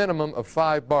a minimum of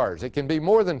 5 bars. It can be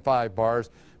more than 5 bars,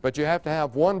 but you have to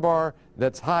have one bar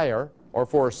that's higher, or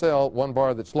for a sell, one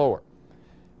bar that's lower.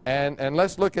 And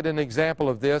let's look at an example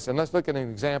of this, and let's look at an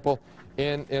example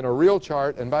in a real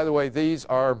chart. And by the way, these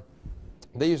are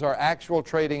actual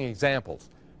trading examples.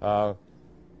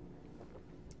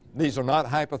 These are not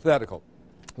hypothetical.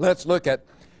 Let's look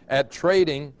at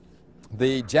trading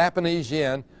the Japanese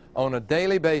yen on a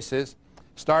daily basis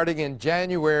starting in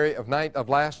January of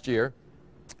last year.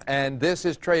 And this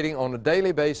is trading on a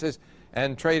daily basis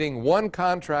and trading one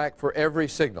contract for every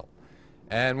signal.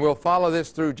 And we'll follow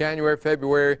this through January,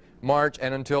 February, March,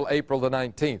 and until April the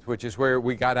 19th, which is where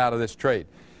we got out of this trade.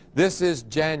 This is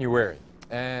January,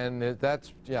 and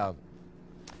that's, yeah.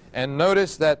 And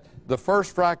notice that the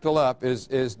first fractal up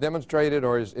is demonstrated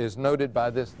or is noted by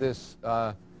this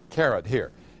caret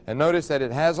here. And notice that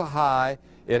it has a high,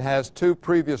 it has 2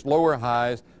 previous lower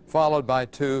highs, followed by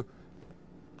 2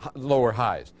 lower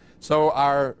highs. So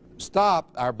our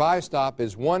stop, our buy stop,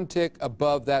 is 1 tick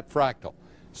above that fractal.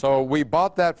 So we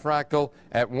bought that fractal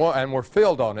at and we're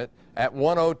filled on it at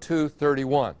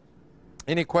 102.31.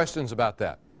 Any questions about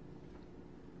that?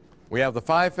 We have the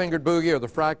five-fingered boogie or the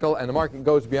fractal, and the market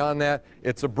goes beyond that.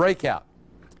 It's a breakout.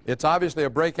 It's obviously a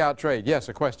breakout trade. Yes,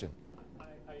 a question. I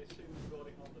assume you got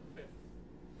it on the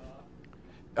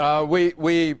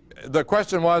 5th bar. The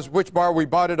question was which bar we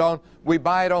bought it on. We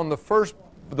buy it on the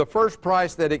first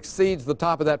price that exceeds the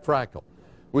top of that fractal.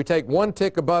 We take 1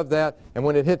 tick above that, and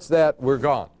when it hits that, we're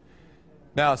gone.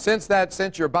 Now, since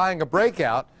you're buying a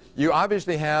breakout, you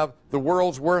obviously have the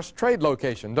world's worst trade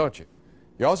location, don't you?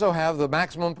 You also have the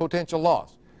maximum potential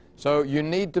loss. So you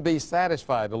need to be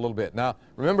satisfied a little bit. Now,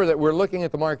 remember that we're looking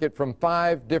at the market from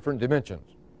 5 different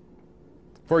dimensions.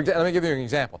 For example, let me give you an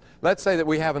example. Let's say that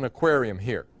we have an aquarium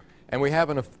here, and we have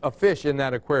a fish in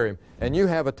that aquarium, and you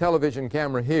have a television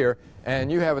camera here,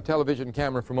 and you have a television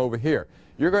camera from over here.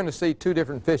 You're going to see 2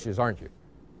 different fishes, aren't you?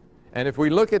 And if we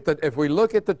look at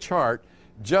the chart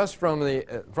just from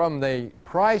the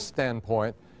price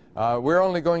standpoint, we're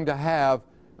only going to have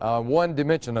one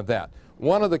dimension of that.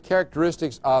 One of the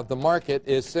characteristics of the market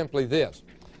is simply this,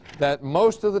 that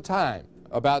most of the time,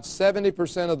 about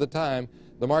 70% of the time,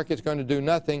 the market's going to do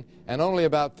nothing, and only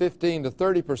about 15 to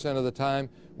 30% of the time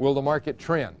will the market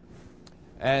trend.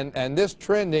 And this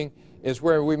trending is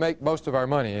where we make most of our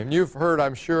money. And you've heard,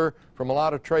 I'm sure, from a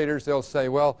lot of traders, they'll say,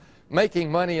 well,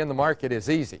 making money in the market is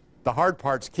easy. The hard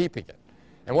part's keeping it.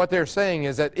 And what they're saying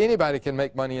is that anybody can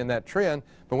make money in that trend,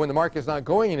 but when the market's not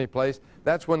going anyplace,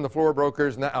 that's when the floor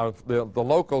brokers, the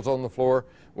locals on the floor,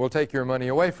 will take your money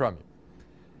away from you.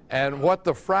 And what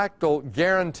the fractal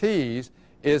guarantees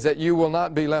is that you will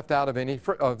not be left out of any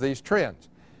of these trends.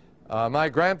 My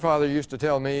grandfather used to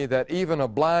tell me that even a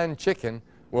blind chicken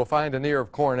will find an ear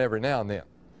of corn every now and then.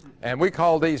 And we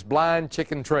call these blind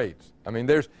chicken trades. I mean,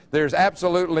 there's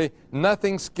absolutely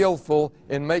nothing skillful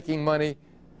in making money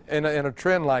in a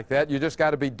trend like that. You just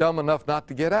got to be dumb enough not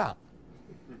to get out.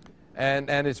 And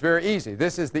it's very easy.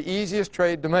 This is the easiest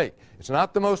trade to make. It's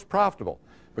not the most profitable,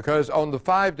 because on the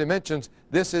 5 dimensions,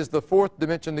 this is the 4th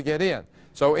dimension to get in.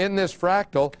 So in this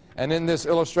fractal and in this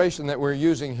illustration that we're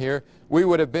using here, we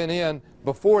would have been in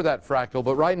before that fractal,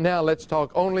 but right now let's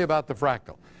talk only about the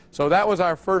fractal. So that was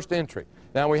our first entry.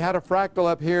 Now we had a fractal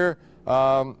up here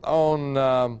at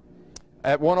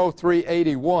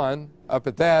 103.81 up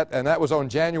at that, and that was on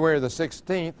January the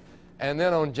 16th. And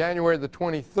then on January the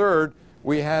 23rd,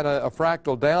 we had a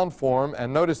fractal down form,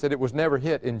 and notice that it was never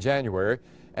hit in January.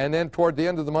 And then toward the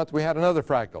end of the month, we had another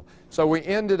fractal. So we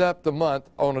ended up the month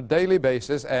on a daily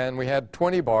basis, and we had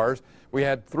 20 bars. We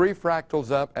had 3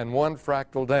 fractals up and 1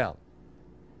 fractal down.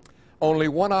 Only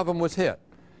one of them was hit.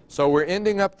 So we're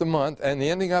ending up the month, and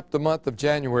ending up the month of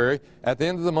January. At the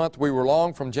end of the month, we were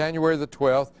long from January the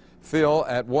 12th, fill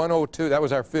at 102. That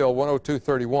was our fill,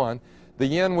 102.31. The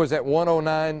yen was at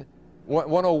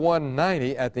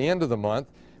 101.90 at the end of the month.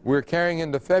 We're carrying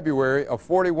into February a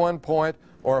 41 point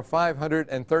or a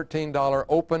 $513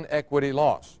 open equity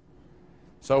loss.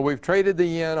 So we've traded the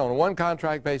yen on a 1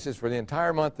 contract basis for the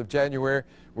entire month of January.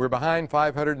 We're behind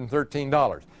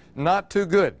 $513. Not too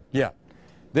good yet.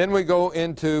 Then we go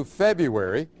into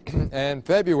February, and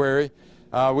February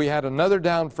we had another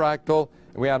down fractal,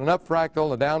 we had an up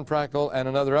fractal, a down fractal, and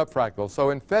another up fractal. So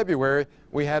in February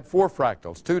we had 4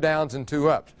 fractals, 2 downs and 2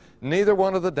 ups. Neither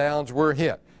one of the downs were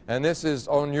hit, and this is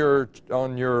on your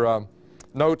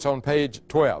notes on page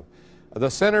 12. The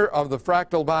center of the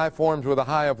fractal buy forms with a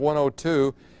high of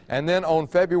 102, and then on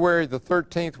February the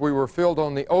 13th we were filled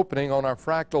on the opening on our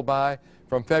fractal buy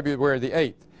from February the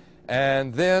 8th.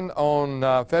 And then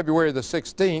on February the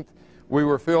 16th we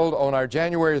were filled on our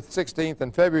January 16th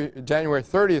and January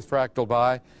 30th fractal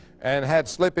buy, and had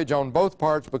slippage on both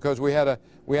parts because we had a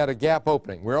gap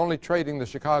opening. We're only trading the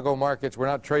Chicago markets, we're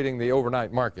not trading the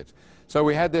overnight markets. So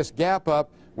we had this gap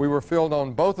up. We were filled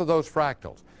on both of those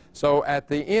fractals. So at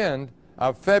the end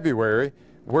of February,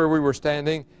 where we were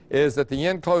standing is that the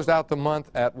yen closed out the month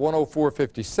at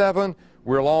 104.57.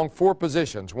 We're long 4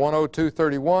 positions,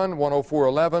 102.31,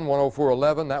 104.11,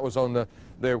 104.11. That was on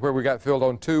where we got filled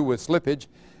on 2 with slippage,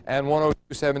 and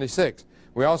 102.76.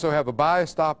 We also have a buy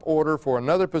stop order for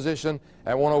another position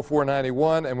at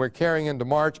 104.91, and we're carrying into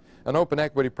March an open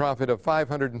equity profit of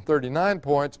 539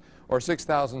 points, or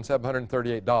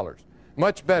 $6,738.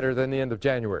 Much better than the end of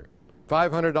January.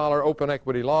 $500 open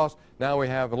equity loss. Now we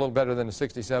have a little better than a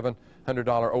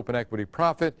 $6,700 open equity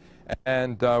profit,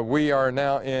 and we are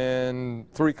now in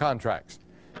 4 contracts,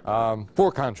 I'm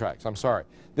sorry.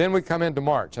 Then we come into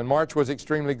March, and March was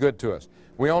extremely good to us.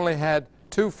 We only had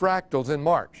 2 fractals in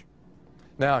March.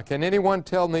 Now, can anyone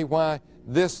tell me why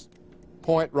this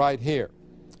point right here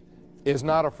is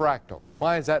not a fractal?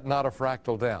 Why is that not a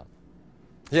fractal down?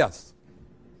 Yes.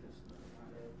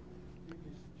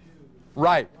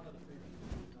 Right.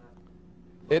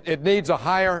 It needs a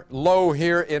higher low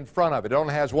here in front of it. It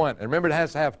only has 1. And remember, it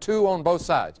has to have 2 on both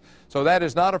sides. So that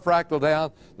is not a fractal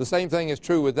down. The same thing is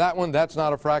true with that one. That's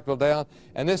not a fractal down.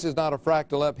 And this is not a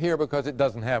fractal up here because it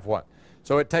doesn't have 1.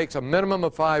 So it takes a minimum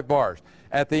of 5 bars.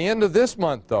 At the end of this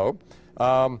month, though,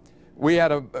 we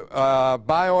had a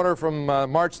buy order from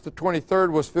March the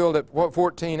 23rd was filled at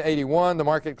 14.81. The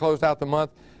market closed out the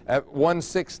month at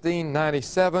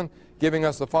 116.97. Giving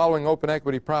us the following open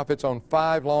equity profits on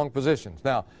 5 long positions.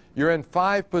 Now, you're in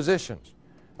 5 positions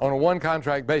on a 1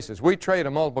 contract basis. We trade a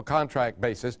multiple contract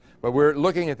basis, but we're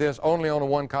looking at this only on a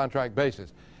 1 contract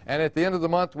basis. And at the end of the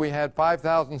month, we had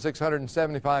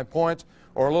 5,675 points,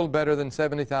 or a little better than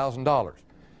 $70,000.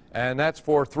 And that's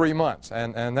for 3 months.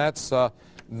 And that's a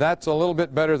little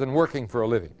bit better than working for a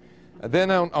living. And then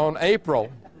on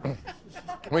April,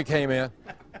 we came in.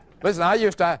 Listen,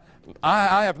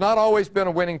 I have not always been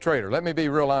a winning trader. Let me be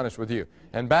real honest with you.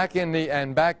 And back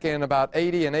in about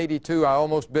 80 and 82, I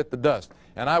almost bit the dust.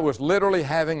 And I was literally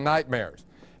having nightmares.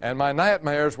 And my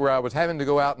nightmares were I was having to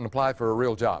go out and apply for a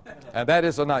real job. And that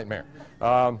is a nightmare.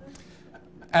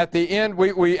 At the end,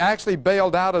 we actually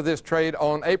bailed out of this trade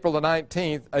on April the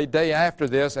 19th, a day after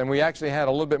this, and we actually had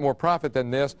a little bit more profit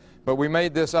than this, but we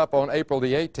made this up on April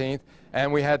the 18th,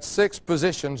 and we had 6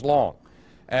 positions long.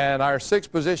 And our 6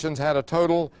 positions had a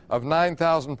total of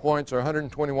 9,000 points or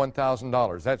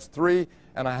 $121,000. That's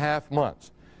 3.5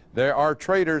 months. There are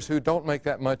traders who don't make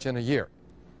that much in a year.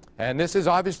 And this is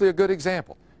obviously a good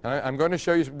example. I'm going to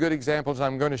show you some good examples, and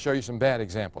I'm going to show you some bad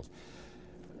examples.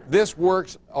 This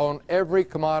works on every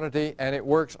commodity, and it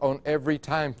works on every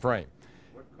time frame.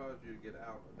 What caused you to get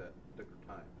out of that particular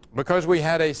time? Because we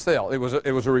had a sell. It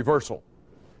was a reversal.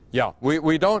 Yeah,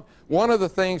 we don't. One of the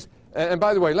things, and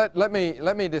by the way, let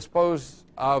me dispose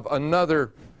of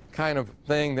another kind of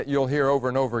thing that you'll hear over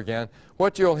and over again.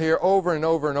 What you'll hear over and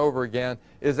over and over again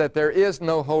is that there is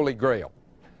no Holy Grail.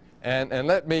 And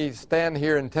let me stand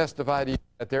here and testify to you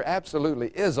that there absolutely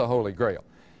is a Holy Grail.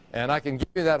 And I can give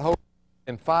you that Holy Grail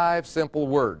in 5 simple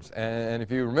words. And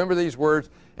if you remember these words,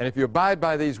 and if you abide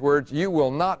by these words, you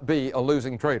will not be a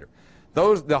losing trader.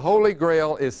 The Holy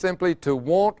Grail is simply to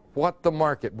want what the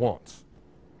market wants.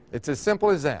 It's as simple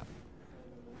as that.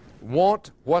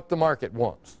 Want what the market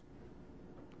wants.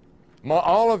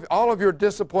 All of your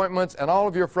disappointments and all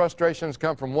of your frustrations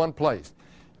come from one place.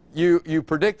 You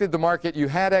predicted the market, you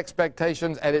had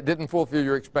expectations, and it didn't fulfill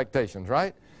your expectations,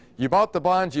 right? You bought the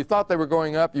bonds, you thought they were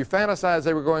going up, you fantasized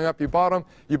they were going up, you bought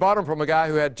them from a guy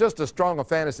who had just as strong a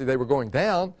fantasy they were going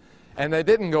down, and they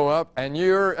didn't go up, and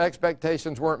your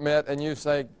expectations weren't met, and you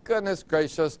say, goodness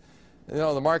gracious, you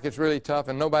know, the market's really tough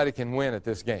and nobody can win at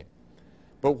this game.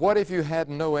 But what if you had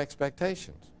no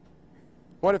expectations?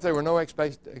 What if there were no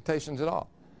expectations at all?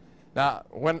 Now,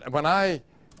 when I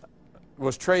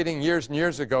was trading years and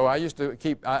years ago, I used to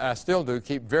keep, I still do,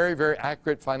 keep very, very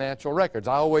accurate financial records.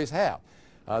 I always have.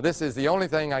 This is the only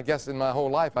thing, I guess, in my whole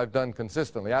life I've done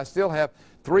consistently. I still have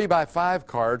 3x5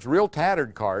 cards, real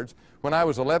tattered cards, when I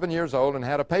was 11 years old and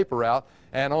had a paper route,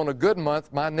 and on a good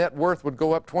month, my net worth would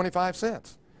go up 25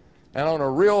 cents. And on a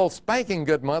real spanking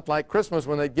good month, like Christmas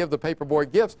when they'd give the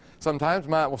paperboy gifts, sometimes,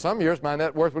 some years, my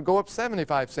net worth would go up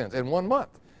 75 cents in 1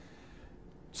 month.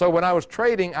 So when I was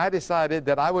trading, I decided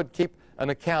that I would keep an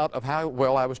account of how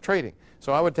well I was trading.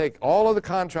 So I would take all of the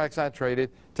contracts I traded,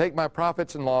 take my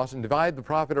profits and loss, and divide the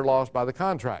profit or loss by the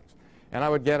contracts. And I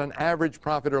would get an average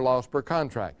profit or loss per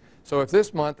contract. So if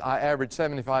this month I averaged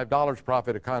 $75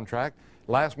 profit a contract,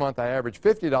 last month I averaged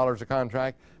 $50 a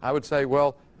contract, I would say,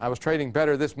 well, I was trading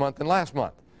better this month than last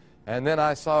month. And then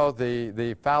I saw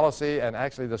the fallacy and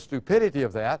actually the stupidity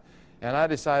of that, and I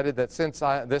decided that since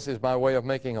this is my way of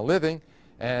making a living,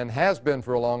 and has been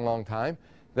for a long, long time,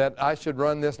 that I should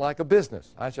run this like a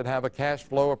business. I should have a cash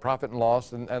flow, a profit and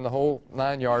loss, and the whole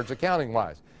 9 yards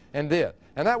accounting-wise, and did.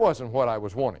 And that wasn't what I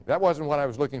was wanting. That wasn't what I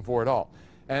was looking for at all.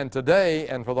 And today,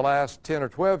 and for the last 10 or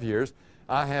 12 years,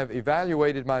 I have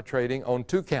evaluated my trading on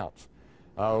 2 counts,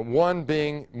 one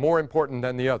being more important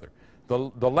than the other.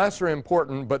 The lesser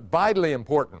important, but vitally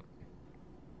important.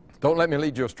 Don't let me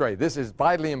lead you astray. This is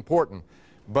vitally important,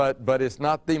 but it's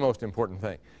not the most important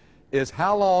thing. Is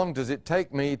how long does it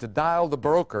take me to dial the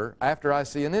broker after I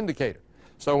see an indicator?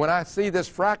 So when I see this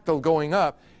fractal going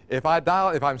up, if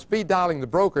I'm speed dialing the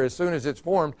broker as soon as it's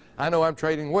formed, I know I'm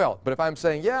trading well. But if I'm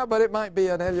saying, yeah, but it might be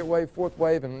an Elliott wave, 4th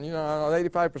wave, and you know,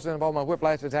 85% of all my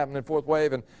whiplashes happen in 4th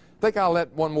wave, and I think I'll let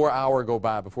 1 more hour go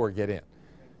by before I get in.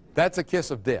 That's a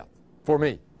kiss of death for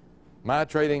me. My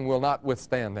trading will not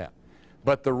withstand that.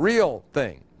 But the real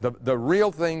thing, the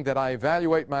real thing that I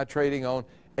evaluate my trading on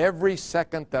every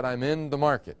second that I'm in the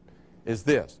market is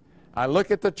this. I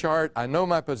look at the chart, I know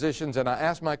my positions, and I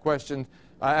ask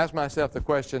myself the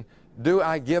question, do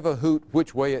I give a hoot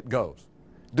which way it goes?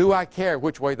 Do I care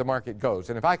which way the market goes?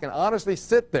 And if I can honestly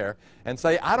sit there and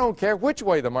say, I don't care which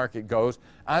way the market goes,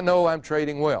 I know I'm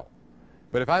trading well.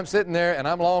 But if I'm sitting there and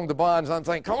I'm long the bonds, I'm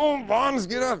saying, come on, bonds,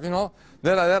 get up, you know,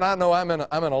 then I know I'm in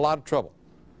a lot of trouble.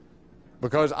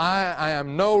 Because I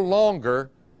am no longer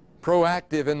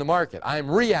proactive in the market. I'm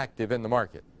reactive in the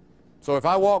market. So if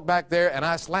I walk back there and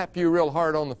I slap you real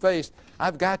hard on the face,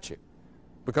 I've got you.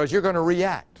 Because you're going to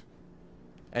react.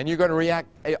 And you're going to react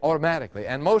automatically.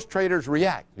 And most traders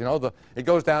react. You know, it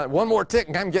goes down, 1 more tick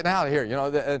and I'm getting out of here. You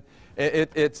know,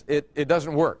 it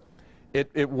doesn't work.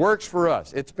 It works for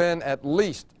us. It's been at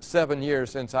least 7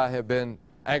 years since I have been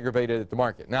aggravated at the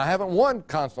market. Now, I haven't won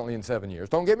constantly in 7 years.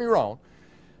 Don't get me wrong.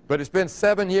 But it's been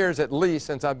 7 years at least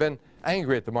since I've been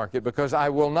angry at the market, because I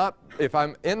will not, if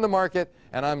I'm in the market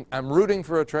and I'm rooting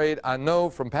for a trade, I know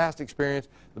from past experience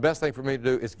the best thing for me to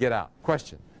do is get out.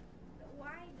 Question?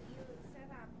 Why do you set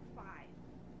up 5,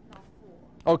 not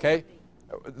 4? Okay.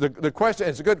 The question,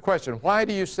 it's a good question. Why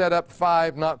do you set up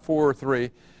 5, not 4 or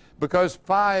 3? Because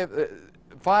five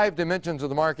dimensions of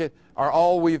the market are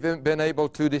all we've been able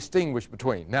to distinguish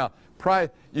between. Now,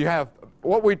 you have,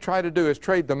 what we try to do is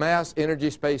trade the mass, energy,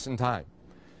 space, and time.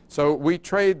 So we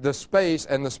trade the space,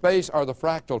 and the space are the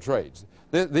fractal trades.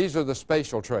 These are the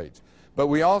spatial trades. But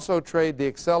we also trade the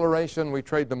acceleration, we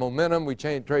trade the momentum, we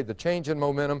trade the change in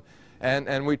momentum,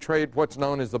 and we trade what's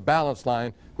known as the balance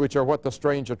line, which are what the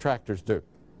strange attractors do.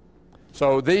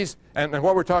 So these, and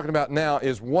what we're talking about now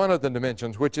is one of the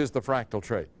dimensions, which is the fractal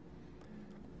trade.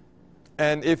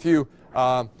 And if you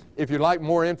like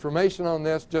more information on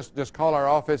this, just call our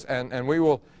office, and we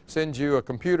will send you a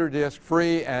computer disk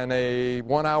free and a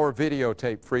 1-hour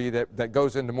videotape free that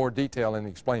goes into more detail in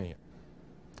explaining it.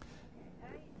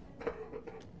 Still,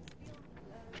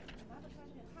 another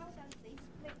question, how does they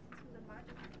split to the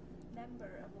magic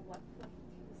number of 1.26?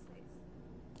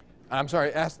 I'm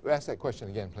sorry, ask that question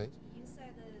again, please. You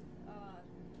said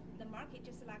the market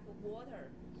just like water,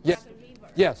 Yes. like a river.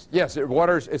 Yes,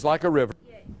 water is like a river.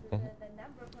 Yeah, the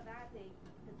number for that, the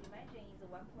dimension is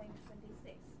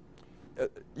 1.26.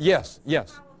 Yes. How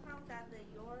does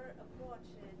your approach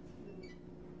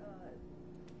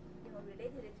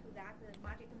related to that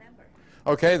magic number?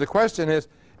 Okay, the question is,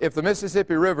 if the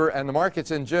Mississippi River and the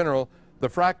markets in general, the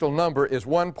fractal number is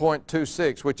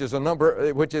 1.26, which is a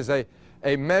number, which is a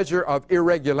measure of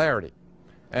irregularity.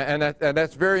 And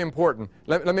that's very important.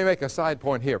 Let me make a side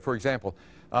point here. For example,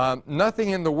 nothing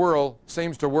in the world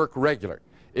seems to work regular.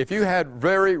 If you had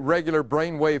very regular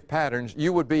brainwave patterns,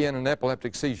 you would be in an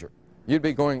epileptic seizure. You'd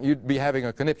be having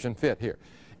a conniption fit here.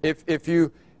 If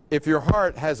your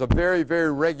heart has a very,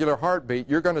 very regular heartbeat,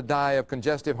 you're going to die of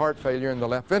congestive heart failure in the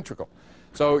left ventricle.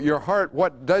 So your heart,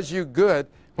 what does you good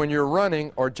when you're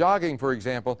running or jogging, for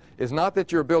example, is not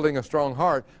that you're building a strong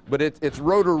heart, but it's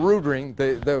rotor-rootering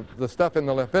the stuff in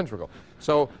the left ventricle.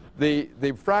 So the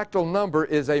fractal number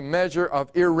is a measure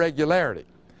of irregularity.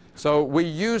 So we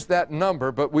use that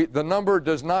number, but the number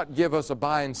does not give us a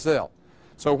buy and sell.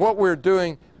 So what we're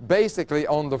doing basically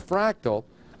on the fractal,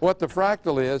 what the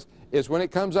fractal is when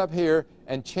it comes up here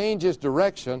and changes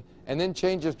direction, and then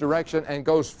changes direction and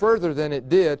goes further than it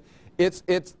did,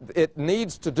 it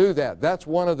needs to do that. That's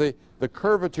one of the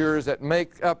curvatures that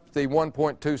make up the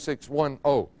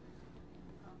 1.2610.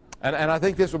 And I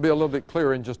think this will be a little bit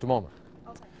clearer in just a moment.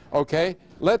 Okay,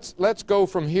 let's go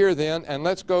from here then, and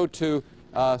let's go to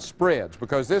spreads,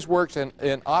 because this works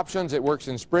in options, it works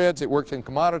in spreads, it works in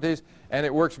commodities, and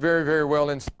it works very, very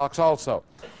well in stocks also.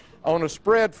 On a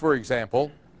spread, for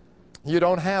example, you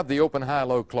don't have the open, high,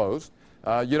 low, close.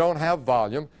 You don't have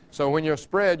volume. So when you're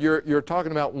spread, you're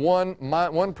talking about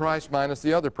one price minus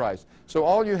the other price. So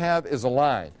all you have is a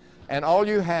line, and all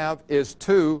you have is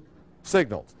 2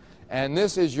 signals. And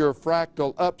this is your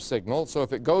fractal up signal. So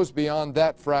if it goes beyond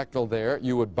that fractal there,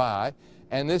 you would buy.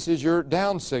 And this is your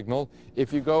down signal.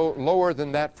 If you go lower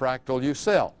than that fractal, you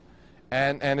sell.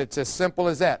 And it's as simple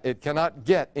as that. It cannot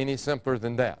get any simpler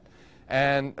than that.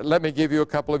 And let me give you a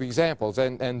couple of examples.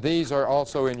 And these are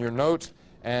also in your notes.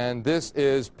 And this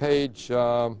is page,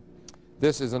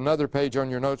 this is another page on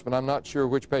your notes, but I'm not sure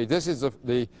which page. This is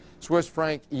the Swiss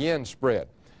franc yen spread.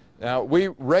 Now, we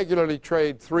regularly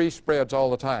trade 3 spreads all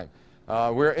the time.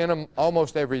 We're in them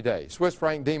almost every day. Swiss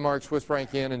franc D-mark, Swiss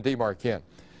franc yen, and D-mark yen.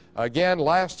 Again,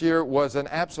 last year was an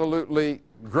absolutely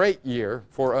great year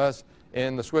for us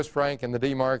in the Swiss franc and the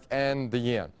D-mark and the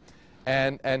yen.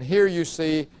 And here you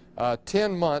see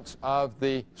 10 months of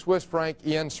the Swiss franc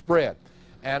yen spread.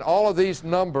 And all of these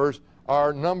numbers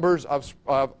are numbers of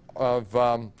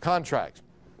contracts.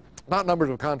 Not numbers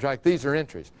of contracts, these are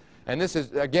entries. And this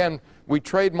is, again, we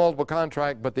trade multiple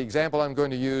contract, but the example I'm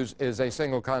going to use is a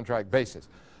single contract basis.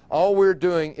 All we're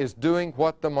doing is doing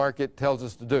what the market tells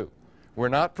us to do. We're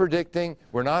not predicting,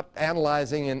 we're not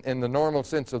analyzing in the normal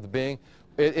sense of the being.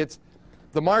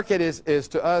 The market is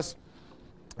to us,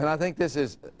 and I think this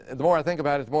is, the more I think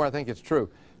about it, the more I think it's true.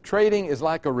 Trading is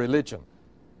like a religion.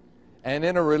 And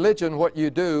in a religion, what you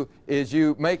do is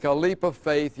you make a leap of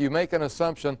faith, you make an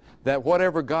assumption that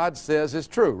whatever God says is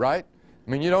true, right? I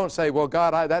mean, you don't say, well,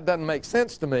 God, that doesn't make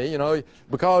sense to me, you know,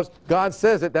 because God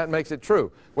says it, that makes it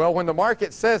true. Well, when the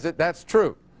market says it, that's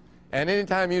true. And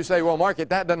anytime you say, well, market,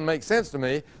 that doesn't make sense to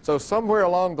me, so somewhere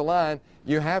along the line,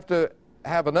 you have to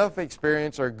have enough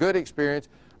experience or good experience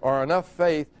or enough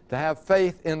faith to have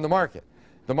faith in the market.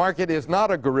 The market is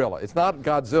not a gorilla. It's not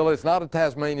Godzilla. It's not a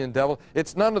Tasmanian devil.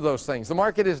 It's none of those things. The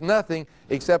market is nothing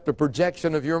except a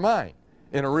projection of your mind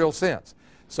in a real sense.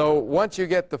 So once you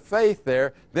get the faith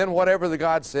there, then whatever the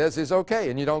God says is okay,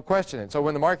 and you don't question it. So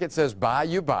when the market says buy,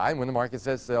 you buy, and when the market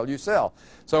says sell, you sell.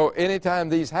 So anytime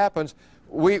these happens,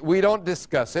 we don't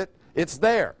discuss it. It's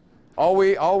there. All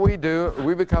we do,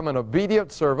 we become an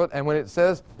obedient servant, and when it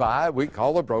says buy, we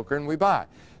call the broker and we buy.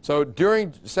 So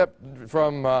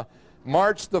from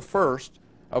March the 1st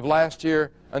of last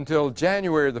year until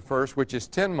January the 1st, which is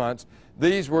 10 months,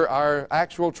 these were our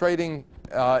actual trading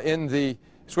in the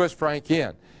Swiss franc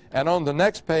yen. And on the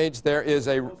next page there is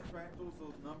a... Those fractals,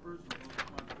 those numbers, or those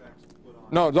contracts put on?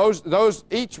 No,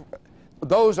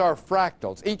 those are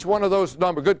fractals. Each one of those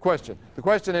numbers, good question. The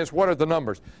question is, what are the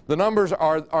numbers? The numbers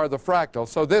are the fractals.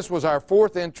 So this was our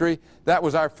 4th entry, that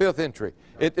was our 5th entry.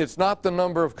 It's not the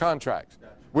number of contracts.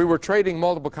 We were trading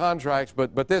multiple contracts,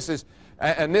 but this is,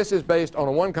 and this is based on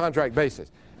a one contract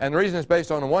basis. And the reason it's based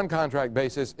on a one contract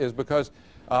basis is because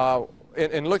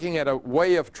in looking at a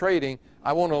way of trading,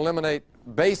 I want to eliminate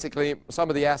basically some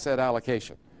of the asset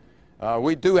allocation.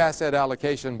 We do asset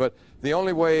allocation, but the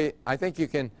only way I think you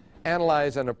can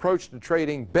analyze an approach to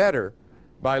trading better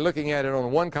by looking at it on a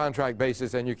one contract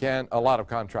basis than you can a lot of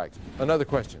contracts. Another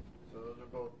question. So those are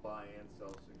both buy and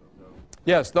sell signals, though?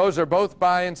 Yes, those are both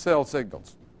buy and sell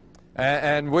signals.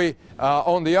 And we,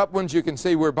 on the up ones, you can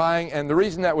see we're buying, and the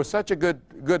reason that was such a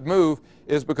good move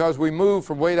is because we moved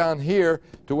from way down here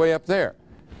to way up there.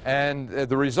 And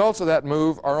the results of that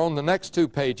move are on the next 2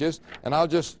 pages, and I'll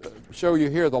just show you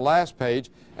here the last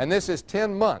page. And this is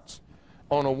 10 months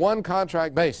on a one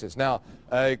contract basis. Now,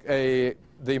 the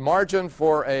margin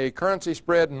for a currency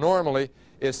spread normally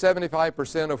is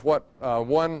 75% of what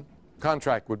one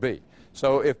contract would be.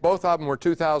 So if both of them were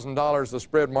 $2,000, the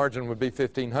spread margin would be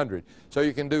 $1,500. So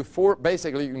you can do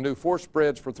basically you can do 4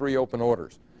 spreads for 3 open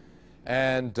orders.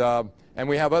 And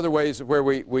we have other ways where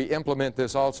we implement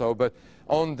this also. But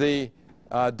on the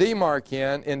D-Mark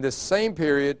yen, in this same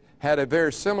period, had a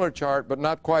very similar chart, but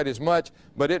not quite as much,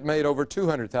 but it made over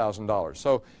 $200,000.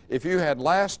 So if you had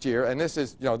last year, and this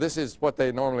is, this is what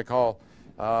they normally call,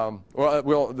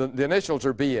 the initials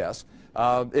are BS.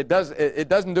 It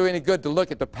doesn't do any good to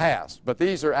look at the past, but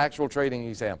these are actual trading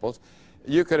examples.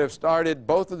 You could have started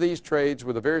both of these trades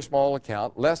with a very small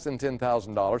account, less than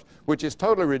 $10,000, which is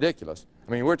totally ridiculous.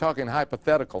 I mean, we're talking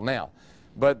hypothetical now.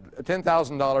 But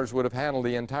 $10,000 would have handled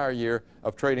the entire year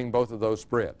of trading both of those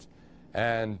spreads.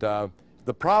 And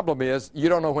the problem is you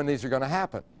don't know when these are going to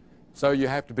happen. So you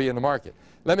have to be in the market.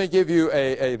 Let me give you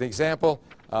an example.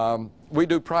 We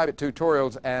do private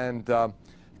tutorials, and a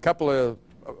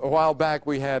while back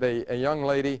we had a young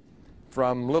lady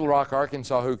from Little Rock,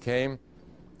 Arkansas who came.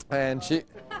 And she,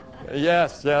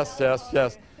 yes.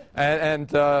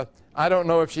 And I don't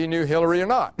know if she knew Hillary or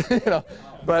not,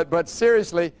 But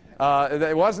seriously,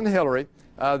 it wasn't Hillary.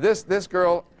 This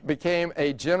girl became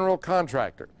a general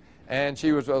contractor, and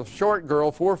she was a short girl,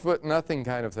 4 foot nothing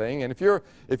kind of thing. And if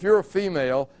you're a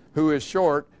female who is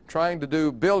short, trying to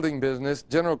do building business,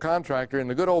 general contractor in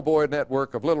the good old boy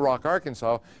network of Little Rock,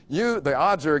 Arkansas, the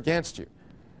odds are against you.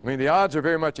 I mean, the odds are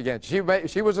very much against you.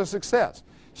 She was a success.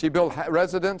 She built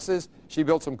residences, she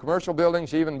built some commercial buildings,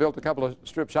 she even built a couple of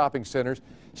strip shopping centers.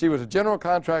 She was a general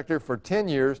contractor for 10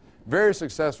 years, very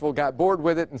successful, got bored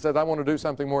with it and said, I want to do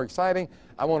something more exciting,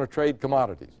 I want to trade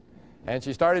commodities. And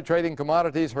she started trading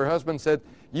commodities. Her husband said,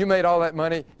 you made all that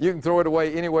money, you can throw it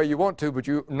away any way you want to, but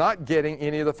you're not getting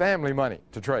any of the family money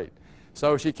to trade.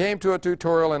 So she came to a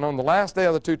tutorial, and on the last day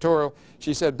of the tutorial,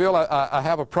 she said, Bill, I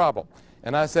have a problem.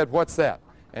 And I said, what's that?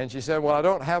 And she said, well, I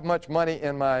don't have much money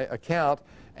in my account,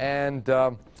 and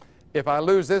if I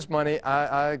lose this money,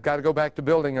 I got to go back to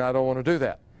building, and I don't want to do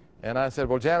that. And I said,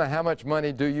 well, Jana, how much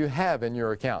money do you have in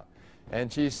your account?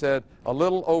 And she said, a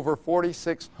little over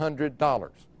 $4,600.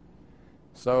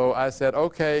 So I said,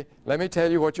 okay, let me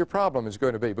tell you what your problem is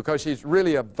going to be, because she's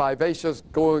really a vivacious,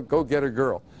 go-getter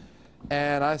girl.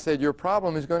 And I said, your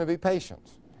problem is going to be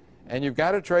patience. And you've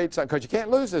got to trade something, because you can't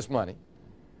lose this money.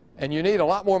 And you need a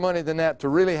lot more money than that to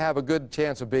really have a good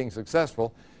chance of being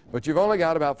successful. But you've only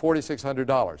got about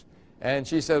 $4,600. And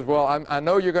she says, well, I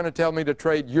know you're going to tell me to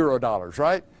trade Eurodollars,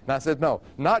 right? And I said, no,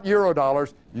 not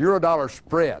Eurodollars, Eurodollar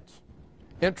spreads.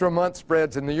 Intra-month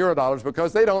spreads in the Eurodollars,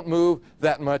 because they don't move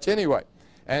that much anyway.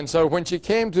 And so when she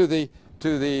came to the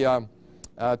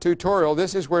tutorial,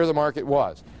 this is where the market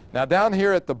was. Now down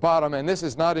here at the bottom, and this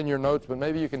is not in your notes, but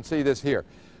maybe you can see this here.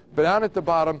 But down at the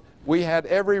bottom, we had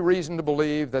every reason to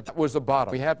believe that was the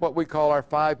bottom. We had what we call our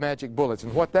 5 magic bullets.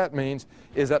 And what that means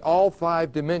is that all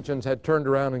 5 dimensions had turned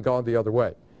around and gone the other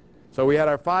way. So we had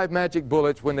our 5 magic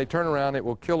bullets. When they turn around, it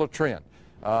will kill a trend.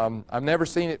 I've never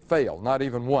seen it fail, not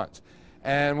even once.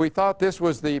 And we thought this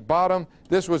was the bottom.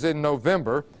 This was in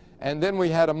November. And then we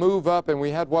had a move up, and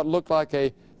we had what looked like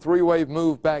a three-wave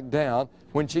move back down.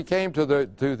 When she came to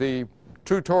the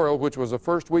tutorial, which was the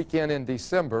first weekend in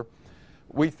December,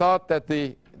 we thought that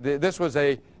this was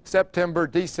a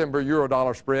September-December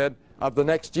euro-dollar spread of the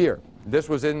next year. This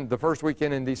was in the first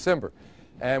weekend in December.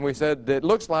 And we said, it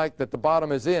looks like that the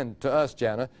bottom is in to us,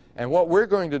 Jana. And what we're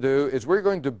going to do is we're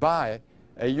going to buy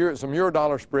some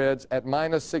euro-dollar spreads at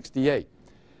 -68.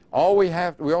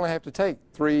 We only have to take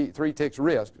three ticks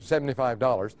risk,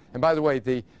 $75. And by the way,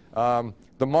 the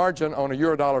margin on a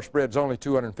euro-dollar spread is only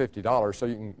 $250, so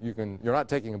you're not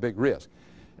taking a big risk.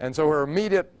 And so her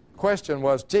immediate question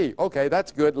was, gee, okay,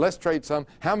 that's good. Let's trade some.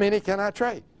 How many can I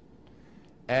trade?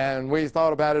 And we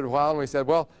thought about it a while, and we said,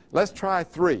 well, let's try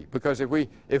 3, because if we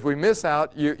miss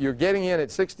out, you're getting in at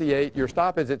 68, your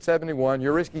stop is at 71,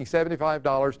 you're risking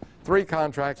 $75, 3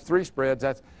 contracts, 3 spreads.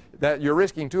 That you're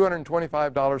risking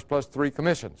 $225 plus 3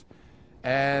 commissions,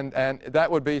 and that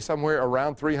would be somewhere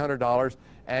around $300,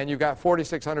 and you've got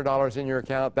 $4,600 in your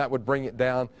account. That would bring it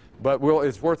down, but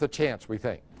it's worth a chance, we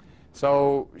think.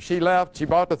 So she left. She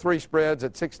bought the 3 spreads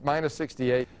at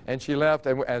 -68, and she left.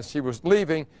 And as she was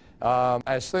leaving,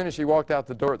 as soon as she walked out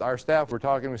the door, our staff were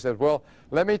talking. We said, well,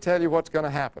 let me tell you what's going to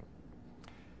happen.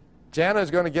 Jana is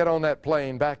going to get on that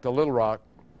plane back to Little Rock,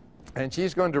 and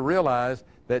she's going to realize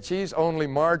that she's only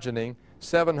margining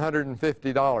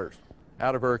 $750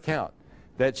 out of her account,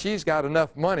 that she's got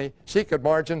enough money, she could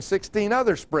margin 16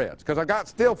 other spreads, because I got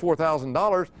still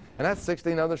 $4,000, and that's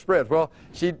 16 other spreads. Well,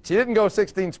 she didn't go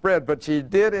 16 spread, but she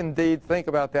did indeed think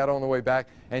about that on the way back,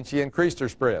 and she increased her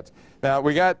spreads. Now,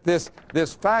 we got this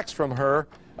fax from her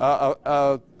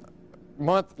a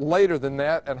month later than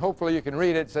that, and hopefully you can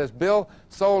read it. It says, Bill,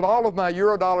 sold all of my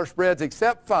euro-dollar spreads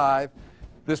except 5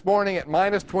 this morning at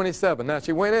 -27. Now,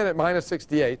 she went in at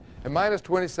 -68, and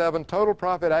 -27, total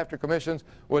profit after commissions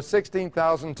was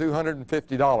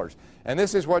 $16,250. And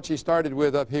this is what she started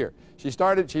with up here. She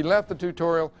left the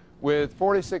tutorial with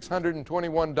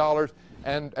 $4,621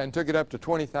 and took it up to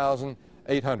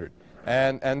 $20,800.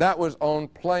 And that was on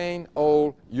plain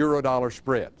old euro-dollar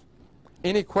spreads.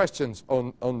 Any questions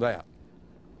on that?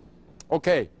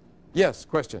 Okay. Yes,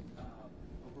 question. Over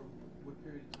what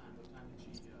period of time? What time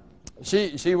did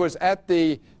She was at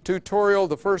the tutorial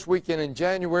the first weekend in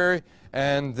January,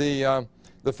 and the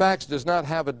fax does not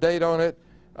have a date on it.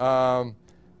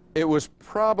 It was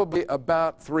probably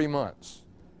about 3 months,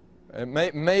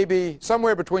 maybe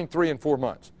somewhere between 3 and 4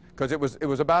 months, because it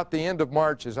was about the end of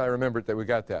March, as I remember it, that we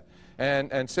got that.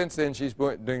 And since then, she's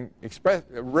doing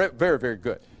very, very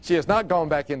good. She has not gone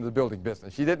back into the building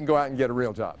business. She didn't go out and get a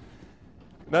real job.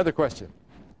 Another question.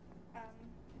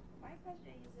 My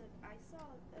question is, I saw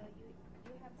you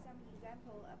have some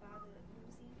example about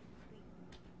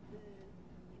you're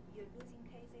losing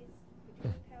cases. Could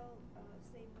you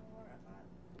say more about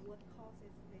what causes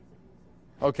these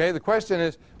losses? Okay, the question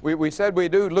is, we said we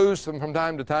do lose them from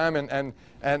time to time, and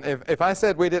if I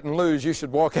said we didn't lose, you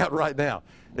should walk out right now.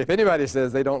 If anybody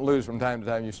says they don't lose from time to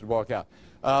time, you should walk out.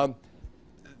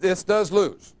 This does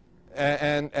lose.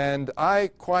 And I,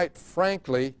 quite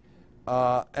frankly,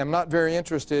 am not very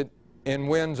interested in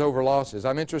wins over losses.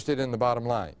 I'm interested in the bottom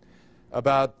line.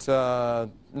 About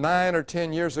 9 or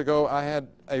 10 years ago, I had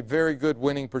a very good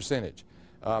winning percentage.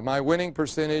 My winning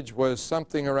percentage was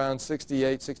something around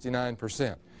 68,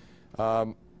 69%.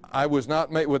 I was not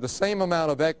with the same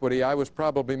amount of equity. I was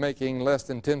probably making less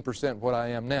than 10% what I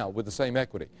am now with the same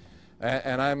equity.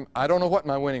 And I don't know what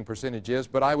my winning percentage is,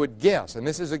 but I would guess, and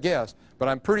this is a guess, but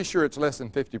I'm pretty sure it's less than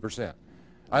 50%.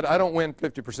 I don't win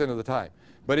 50% of the time.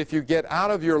 But if you get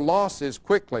out of your losses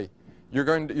quickly,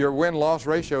 your win-loss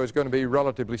ratio is going to be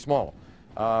relatively small.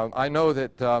 I know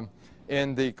that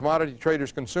in the Commodity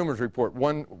Traders Consumers Report,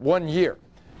 one year,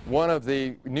 one of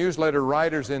the newsletter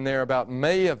writers in there about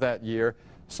May of that year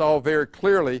saw very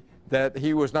clearly that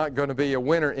he was not going to be a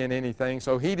winner in anything,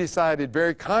 so he decided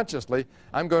very consciously,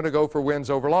 I'm going to go for wins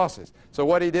over losses. So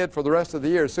what he did for the rest of the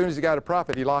year, as soon as he got a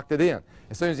profit, he locked it in.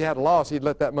 As soon as he had a loss, he'd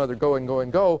let that mother go and go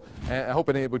and go, and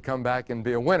hoping it would come back and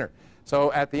be a winner.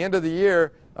 So at the end of the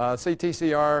year,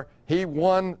 CTCR, he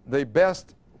won the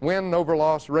best win over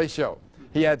loss ratio.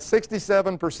 He had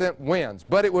 67% wins,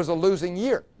 but it was a losing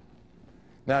year.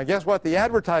 Now, guess what the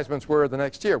advertisements were the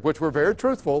next year, which were very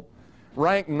truthful,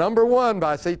 ranked #1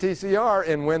 by CTCR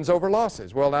in wins over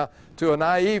losses. Well, now, to a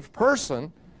naive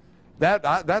person,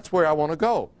 that's where I want to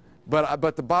go.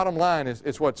 But the bottom line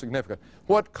is what's significant.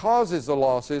 What causes the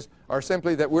losses are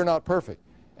simply that we're not perfect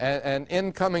and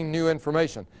incoming new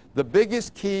information. The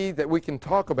biggest key that we can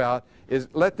talk about is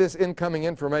let this incoming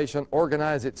information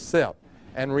organize itself.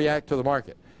 and react to the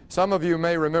market. Some of you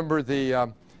may remember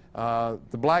the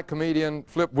black comedian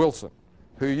Flip Wilson,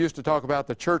 who used to talk about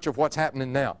the church of what's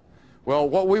happening now. Well,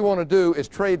 what we want to do is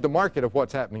trade the market of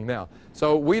what's happening now.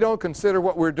 So we don't consider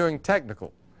what we're doing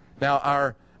technical. Now,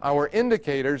 our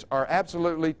indicators are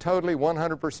absolutely, totally,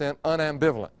 100%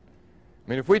 unambivalent. I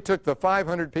mean, if we took the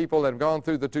 500 people that have gone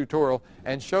through the tutorial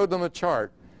and showed them a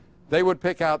chart, they would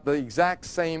pick out the exact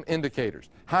same indicators.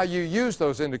 How you use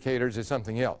those indicators is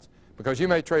something else, because you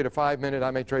may trade a 5-minute,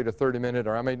 I may trade a 30-minute,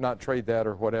 or I may not trade that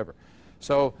or whatever.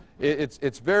 So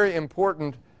it's very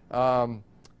important.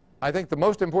 I think the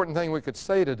most important thing we could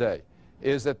say today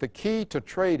is that the key to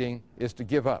trading is to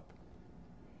give up.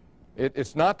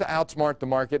 It's not to outsmart the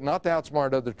market, not to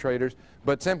outsmart other traders,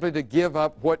 but simply to give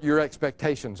up what your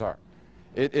expectations are.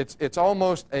 It's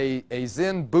almost a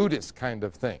Zen Buddhist kind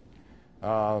of thing.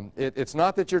 It's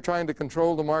not that you're trying to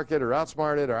control the market or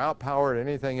outsmart it or outpower it or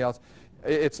anything else.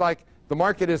 It's like the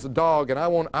market is a dog, and I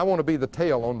want to be the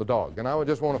tail on the dog, and I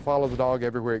just want to follow the dog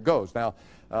everywhere it goes. Now,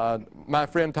 my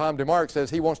friend Tom DeMark says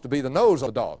he wants to be the nose of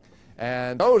the dog,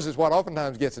 and nose is what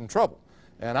oftentimes gets in trouble.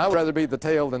 And I would rather be the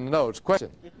tail than the nose.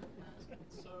 Question? So,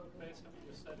 based on what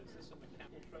you said, is this a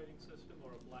mechanical trading system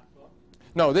or a black box?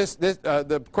 No,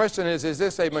 the question is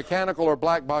this a mechanical or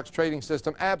black box trading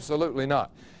system? Absolutely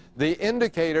not. The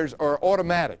indicators are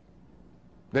automatic.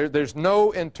 There's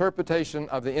no interpretation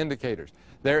of the indicators.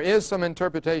 There is some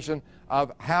interpretation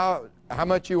of how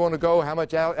much you want to go, how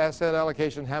much asset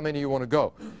allocation, how many you want to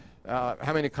go,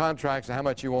 how many contracts, and how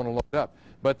much you want to load up.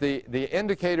 But the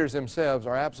indicators themselves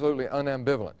are absolutely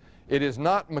unambivalent. It is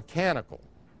not mechanical.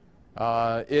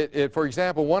 For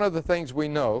example, one of the things we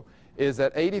know is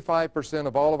that 85%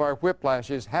 of all of our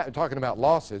whiplashes, talking about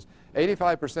losses,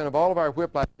 85% of all of our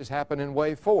whiplashes happen in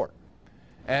wave 4.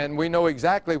 And we know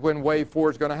exactly when wave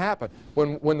 4 is going to happen.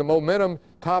 When the momentum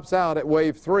tops out at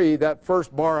wave 3, that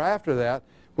first bar after that,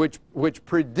 which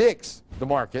predicts the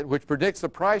market, which predicts the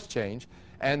price change,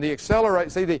 and the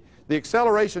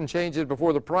acceleration changes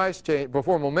before the price change,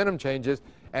 before momentum changes,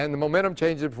 and the momentum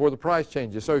changes before the price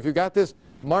changes. So if you've got this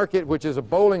market, which is a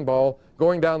bowling ball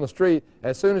going down the street,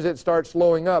 as soon as it starts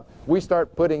slowing up, we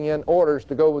start putting in orders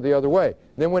to go the other way.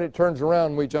 Then when it turns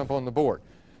around, we jump on the board.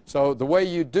 So the way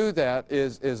you do that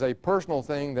is a personal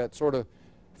thing that sort of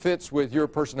fits with your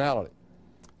personality.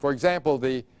 For example,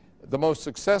 the most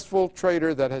successful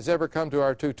trader that has ever come to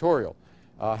our tutorial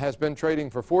has been trading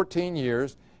for 14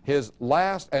 years. His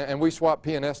last, and we swap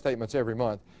P&S statements every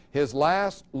month, his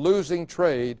last losing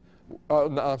trade,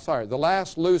 the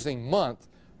last losing month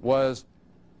was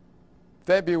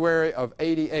February of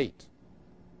 '88.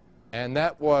 And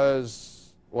that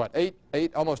was, what,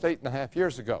 almost 8.5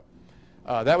 years ago.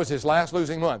 That was his last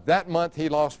losing month. That month he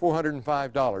lost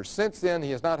 $405. Since then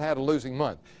he has not had a losing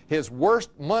month. His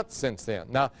worst month since then.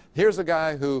 Now here's a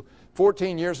guy who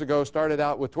 14 years ago started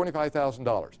out with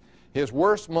 $25,000. His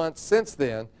worst month since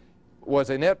then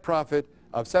was a net profit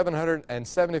of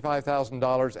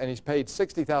 $775,000, and he's paid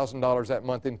 $60,000 that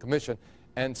month in commission,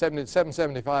 and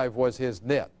 $775 was his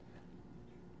net.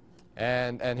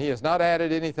 And he has not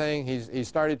added anything. He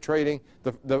started trading.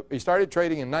 He started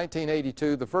trading in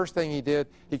 1982. The first thing he did,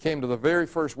 he came to the very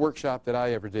first workshop that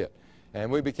I ever did, and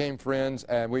we became friends,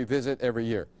 and we visit every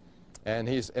year. And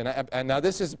now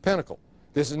this is pinnacle.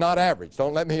 This is not average.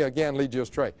 Don't let me again lead you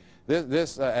astray.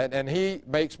 And he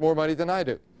makes more money than I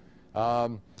do.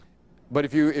 But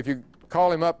if you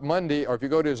call him up Monday, or if you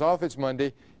go to his office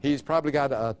Monday, he's probably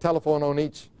got a telephone on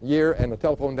each ear and a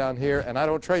telephone down here, and I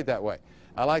don't trade that way.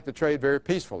 I like to trade very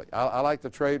peacefully. I like to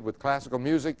trade with classical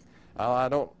music. I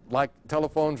don't like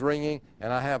telephones ringing,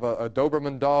 and I have a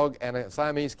Doberman dog and a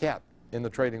Siamese cat in the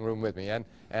trading room with me, and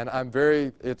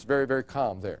it's very, very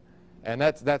calm there. And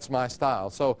that's my style.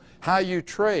 So how you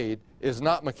trade is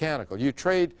not mechanical. You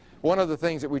trade, one of the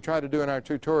things that we try to do in our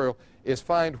tutorial is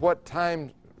find what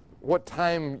time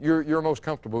you're most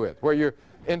comfortable with, where you're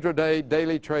intraday,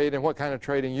 daily trade, and what kind of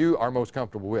trading you are most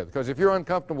comfortable with. Because if you're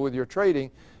uncomfortable with your trading,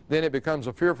 then it becomes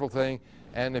a fearful thing,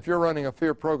 and if you're running a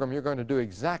fear program, you're going to do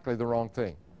exactly the wrong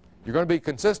thing. You're going to be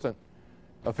consistent.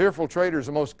 A fearful trader is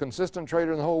the most consistent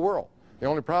trader in the whole world. The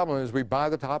only problem is we buy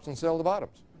the tops and sell the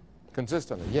bottoms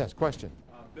consistently. Yes, question?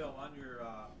 Bill, on your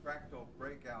fractal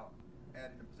breakout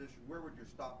at a position, where would your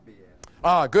stop be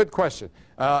at? Good question.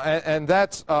 And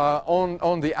that's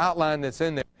on the outline that's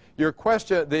in there. Your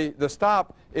question, the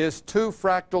stop is 2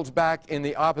 fractals back in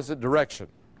the opposite direction.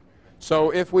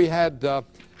 So if we had,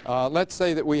 let's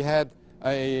say that we had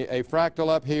a fractal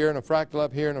up here and a fractal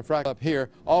up here and a fractal up here,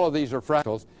 all of these are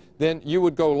fractals, then you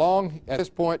would go long at this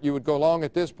point, you would go long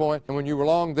at this point, and when you were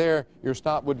long there, your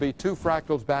stop would be 2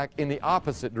 fractals back in the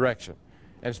opposite direction.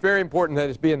 And it's very important that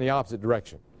it's be in the opposite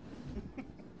direction.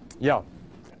 Yeah.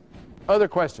 Other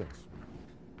questions?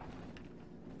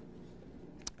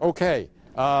 Okay.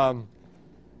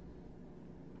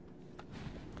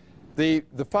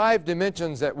 The 5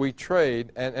 dimensions that we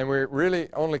trade, and we're really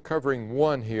only covering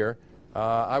one here.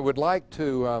 I would like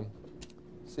to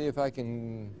see if I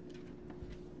can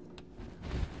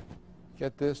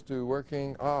get this to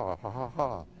working. Oh, ha, ha,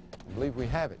 ha. I believe we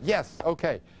have it. Yes,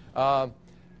 okay.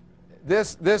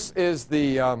 This is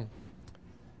the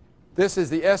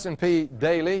S&P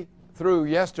daily through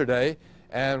yesterday,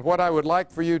 and what I would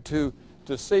like for you to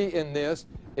see in this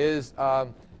is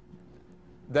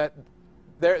that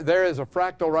there is a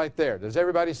fractal right there. Does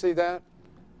everybody see that?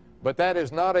 But that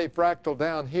is not a fractal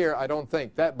down here, I don't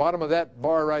think. That bottom of that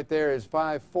bar right there is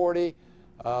 540.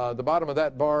 The bottom of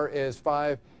that bar is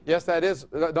 5. Yes, that is.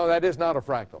 No, that is not a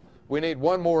fractal. We need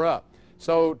one more up.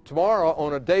 So tomorrow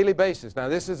on a daily basis, now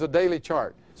this is a daily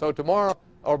chart. So tomorrow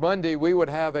or Monday we would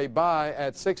have a buy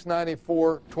at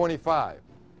 694.25.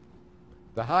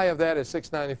 The high of that is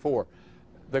 694.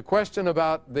 The question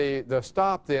about the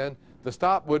stop then, the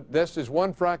stop would, this is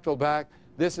one fractal back,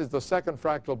 this is the second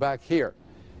fractal back here.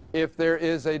 If there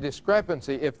is a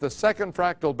discrepancy, if the second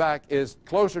fractal back is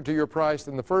closer to your price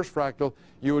than the first fractal,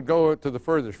 you would go to the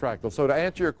furthest fractal. So to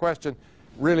answer your question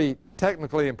really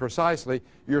technically and precisely,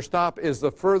 your stop is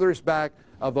the furthest back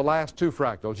of the last 2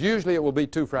 fractals. Usually it will be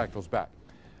 2 fractals back.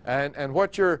 And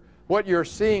what you're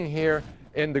seeing here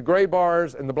in the gray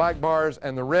bars and the black bars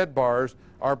and the red bars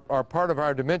are part of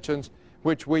our dimensions,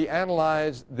 which we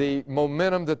analyze the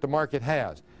momentum that the market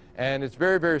has. And it's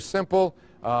very, very simple.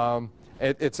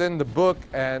 It's in the book,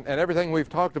 and everything we've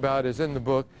talked about is in the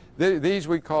book. These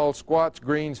we call squats,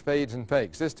 greens, fades, and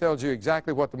fakes. This tells you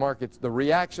exactly what the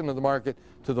reaction of the market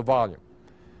to the volume.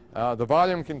 The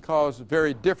volume can cause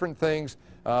very different things,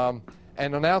 and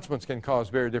announcements can cause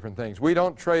very different things. We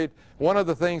don't trade. One of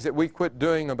the things that we quit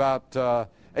doing about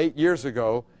 8 years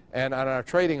ago, and our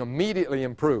trading immediately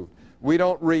improved, we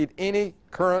don't read any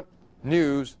current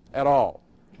news at all.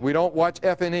 We don't watch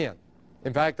FNN.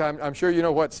 In fact, I'm sure you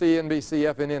know what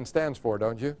CNBC FNN stands for,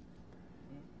 don't you?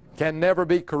 Can never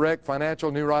be correct,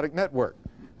 financial neurotic network.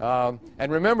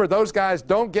 And remember, those guys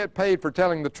don't get paid for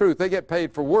telling the truth. They get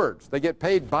paid for words. They get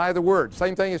paid by the words.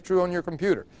 Same thing is true on your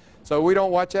computer. So we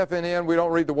don't watch FNN. We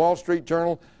don't read the Wall Street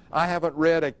Journal. I haven't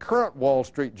read a current Wall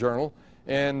Street Journal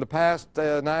in the past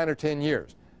 9 or 10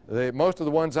 years. Most of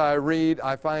the ones I read,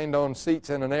 I find on seats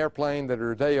in an airplane that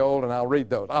are a day old, and I'll read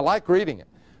those. I like reading it,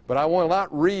 but I will not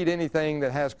read anything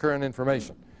that has current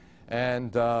information.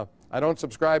 And I don't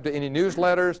subscribe to any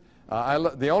newsletters.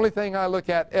 The only thing I look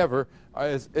at ever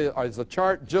is a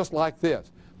chart just like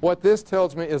this. What this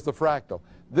tells me is the fractal.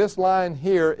 This line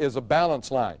here is a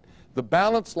balance line. The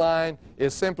balance line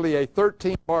is simply a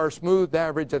 13-bar smoothed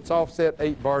average that's offset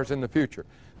 8 bars in the future.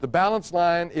 The balance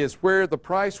line is where the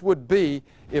price would be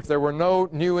if there were no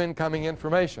new incoming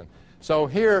information. So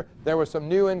here, there was some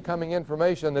new incoming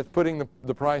information that's putting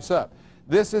the price up.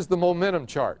 This is the momentum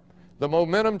chart. The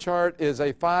momentum chart is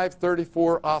a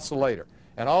 534 oscillator.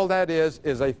 And all that is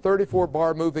a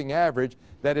 34-bar moving average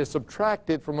that is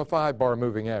subtracted from a 5-bar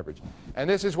moving average. And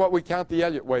this is what we count the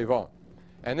Elliott wave on.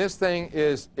 And this thing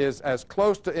is as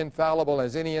close to infallible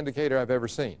as any indicator I've ever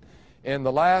seen. In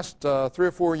the last 3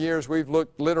 or 4 years, we've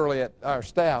looked literally at, our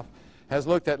staff has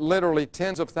looked at literally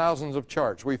tens of thousands of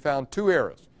charts. We found 2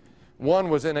 errors. One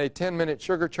was in a 10-minute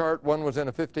sugar chart. One was in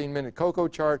a 15-minute cocoa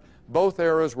chart. Both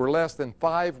errors were less than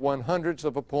 5/100ths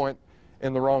of a point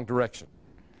in the wrong direction.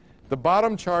 The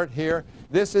bottom chart here,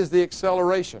 this is the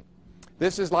acceleration.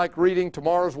 This is like reading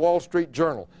tomorrow's Wall Street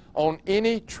Journal. On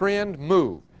any trend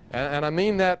move, and I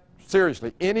mean that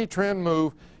seriously, any trend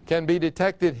move can be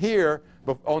detected here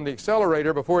on the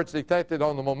accelerator before it's detected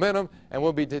on the momentum, and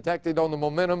will be detected on the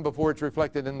momentum before it's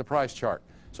reflected in the price chart.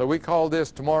 So we call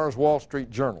this tomorrow's Wall Street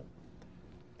Journal.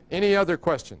 Any other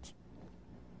questions?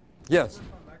 Yes?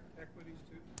 Equities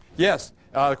too? Yes.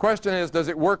 The question is, does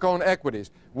it work on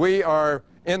equities? We are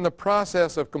in the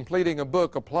process of completing a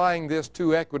book applying this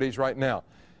to equities right now,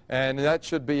 and that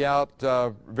should be out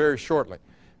very shortly.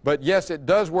 But yes, it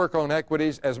does work on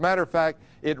equities. As a matter of fact,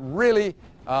 it really,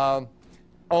 on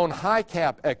high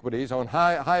cap equities, on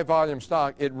high volume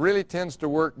stock, it really tends to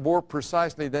work more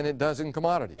precisely than it does in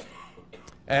commodities.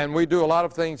 And we do a lot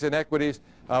of things in equities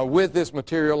with this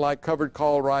material, like covered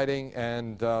call writing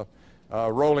and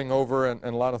rolling over and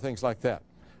a lot of things like that.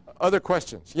 Other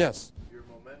questions? Yes? Your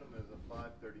momentum is a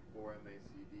 534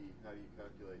 MACD. How do you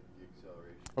calculate the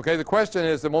acceleration? Okay, the question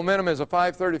is, the momentum is a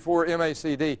 534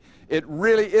 MACD. It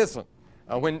really isn't.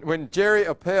 When Jerry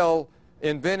Appel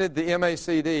invented the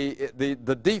MACD,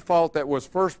 the default that was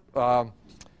first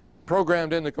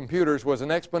programmed in the computers was an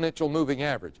exponential moving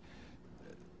average.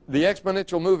 The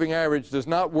exponential moving average does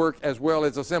not work as well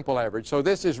as a simple average. So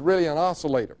this is really an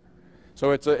oscillator.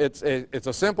 So it's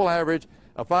a simple average,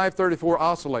 a 534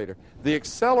 oscillator. The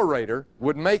accelerator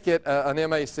would make it an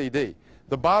MACD.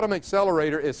 The bottom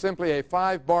accelerator is simply a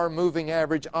 5-bar moving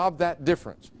average of that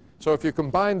difference. So if you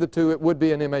combine the two, it would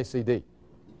be an MACD.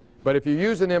 But if you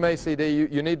use an MACD,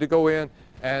 you need to go in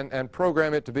and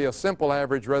program it to be a simple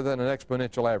average rather than an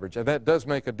exponential average. And that does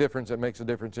make a difference. It makes a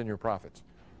difference in your profits.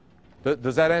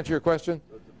 Does that answer your question?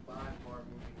 So it's a 5-bar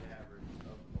moving average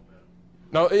of momentum.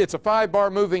 No, it's a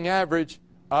 5-bar moving average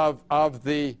of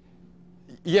the,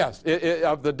 yes,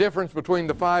 of the difference between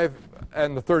the 5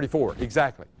 and the 34,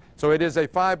 exactly. So it is a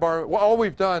 5-bar. Well, all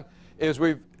we've done is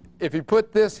if you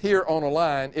put this here on a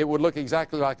line, it would look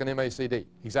exactly like an MACD,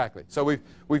 exactly. So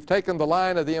we've taken the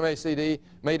line of the MACD,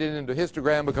 made it into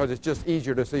histogram because it's just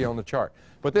easier to see on the chart.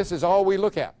 But this is all we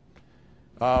look at.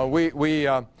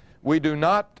 We do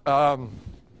not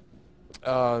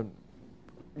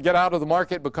get out of the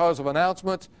market because of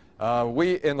announcements.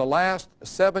 In the last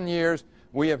 7 years,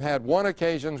 we have had one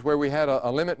occasion where we had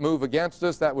a limit move against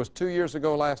us. That was 2 years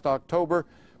ago last October.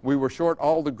 We were short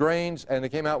all the grains, and they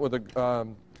came out with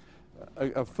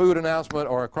a food announcement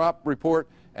or a crop report,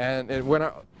 and it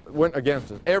went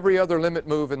against us. Every other limit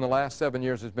move in the last 7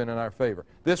 years has been in our favor.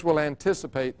 This will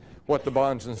anticipate what the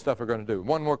bonds and stuff are going to do.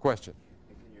 One more question.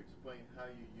 Can you explain how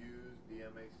you use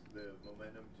the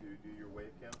momentum to do your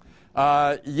wave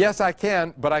count? Yes, I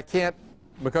can, but I can't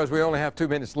because we only have 2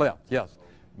 minutes left. Yes.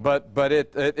 But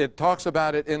it talks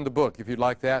about it in the book, if you'd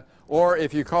like that. Or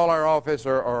if you call our office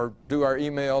or do our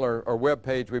email or web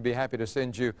page, we'd be happy to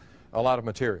send you a lot of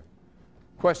material.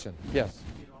 Question? Yes?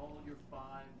 Get all your 5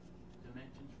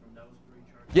 dimensions from those 3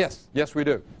 charts? Yes. Yes, we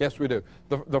do. Yes, we do.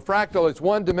 The fractal is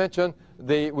one dimension.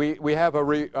 We have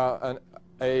an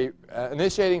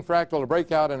initiating fractal, a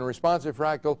breakout, and a responsive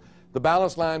fractal. The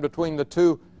balance line between the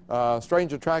two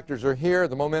strange attractors are here,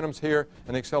 the momentum's here,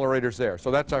 and the accelerator's there.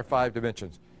 So that's our 5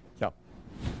 dimensions. Yeah.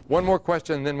 One more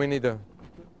question, and then we need to...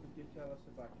 Could you tell us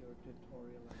about your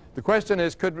tutorial? The question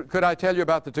is, could I tell you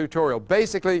about the tutorial?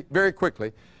 Basically, very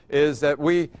quickly, is that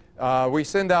we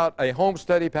send out a home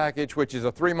study package, which is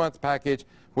a 3-month package,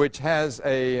 which has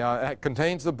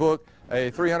contains the book,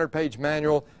 a 300-page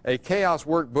manual, a chaos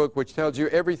workbook, which tells you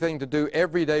everything to do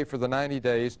every day for the 90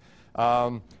 days,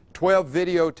 12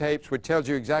 videotapes, which tells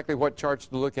you exactly what charts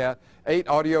to look at, 8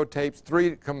 audio tapes,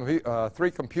 3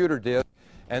 computer discs,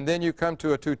 and then you come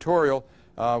to a tutorial.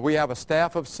 We have a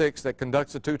staff of 6 that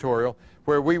conducts a tutorial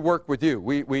where we work with you.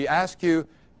 We ask you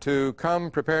to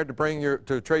come prepared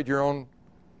to trade your own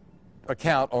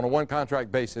account on a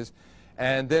 1-contract basis,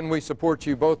 and then we support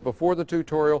you both before the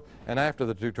tutorial and after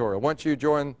the tutorial. Once you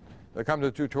come to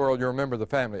the tutorial, you're a member of the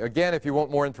family. Again, if you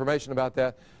want more information about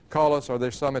that, call us, or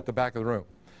there's some at the back of the room.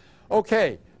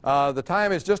 Okay, the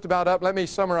time is just about up. Let me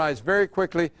summarize very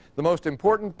quickly. The most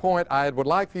important point I would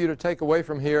like for you to take away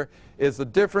from here is the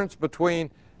difference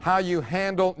between how you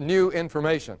handle new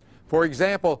information. For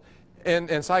example,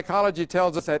 in psychology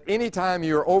tells us that any time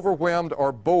you're overwhelmed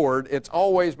or bored, it's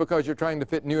always because you're trying to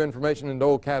fit new information into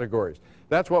old categories.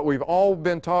 That's what we've all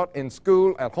been taught in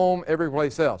school, at home, every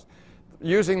place else.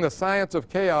 Using the science of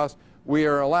chaos, we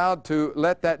are allowed to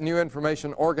let that new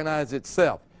information organize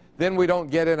itself. Then we don't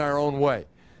get in our own way.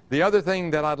 The other thing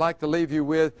that I'd like to leave you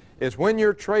with is when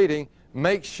you're trading,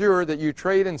 make sure that you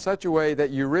trade in such a way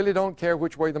that you really don't care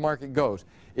which way the market goes.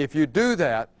 If you do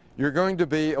that, you're going to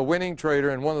be a winning trader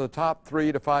and one of the top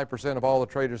 3 to 5% of all the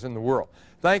traders in the world.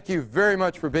 Thank you very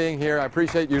much for being here. I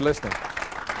appreciate you listening.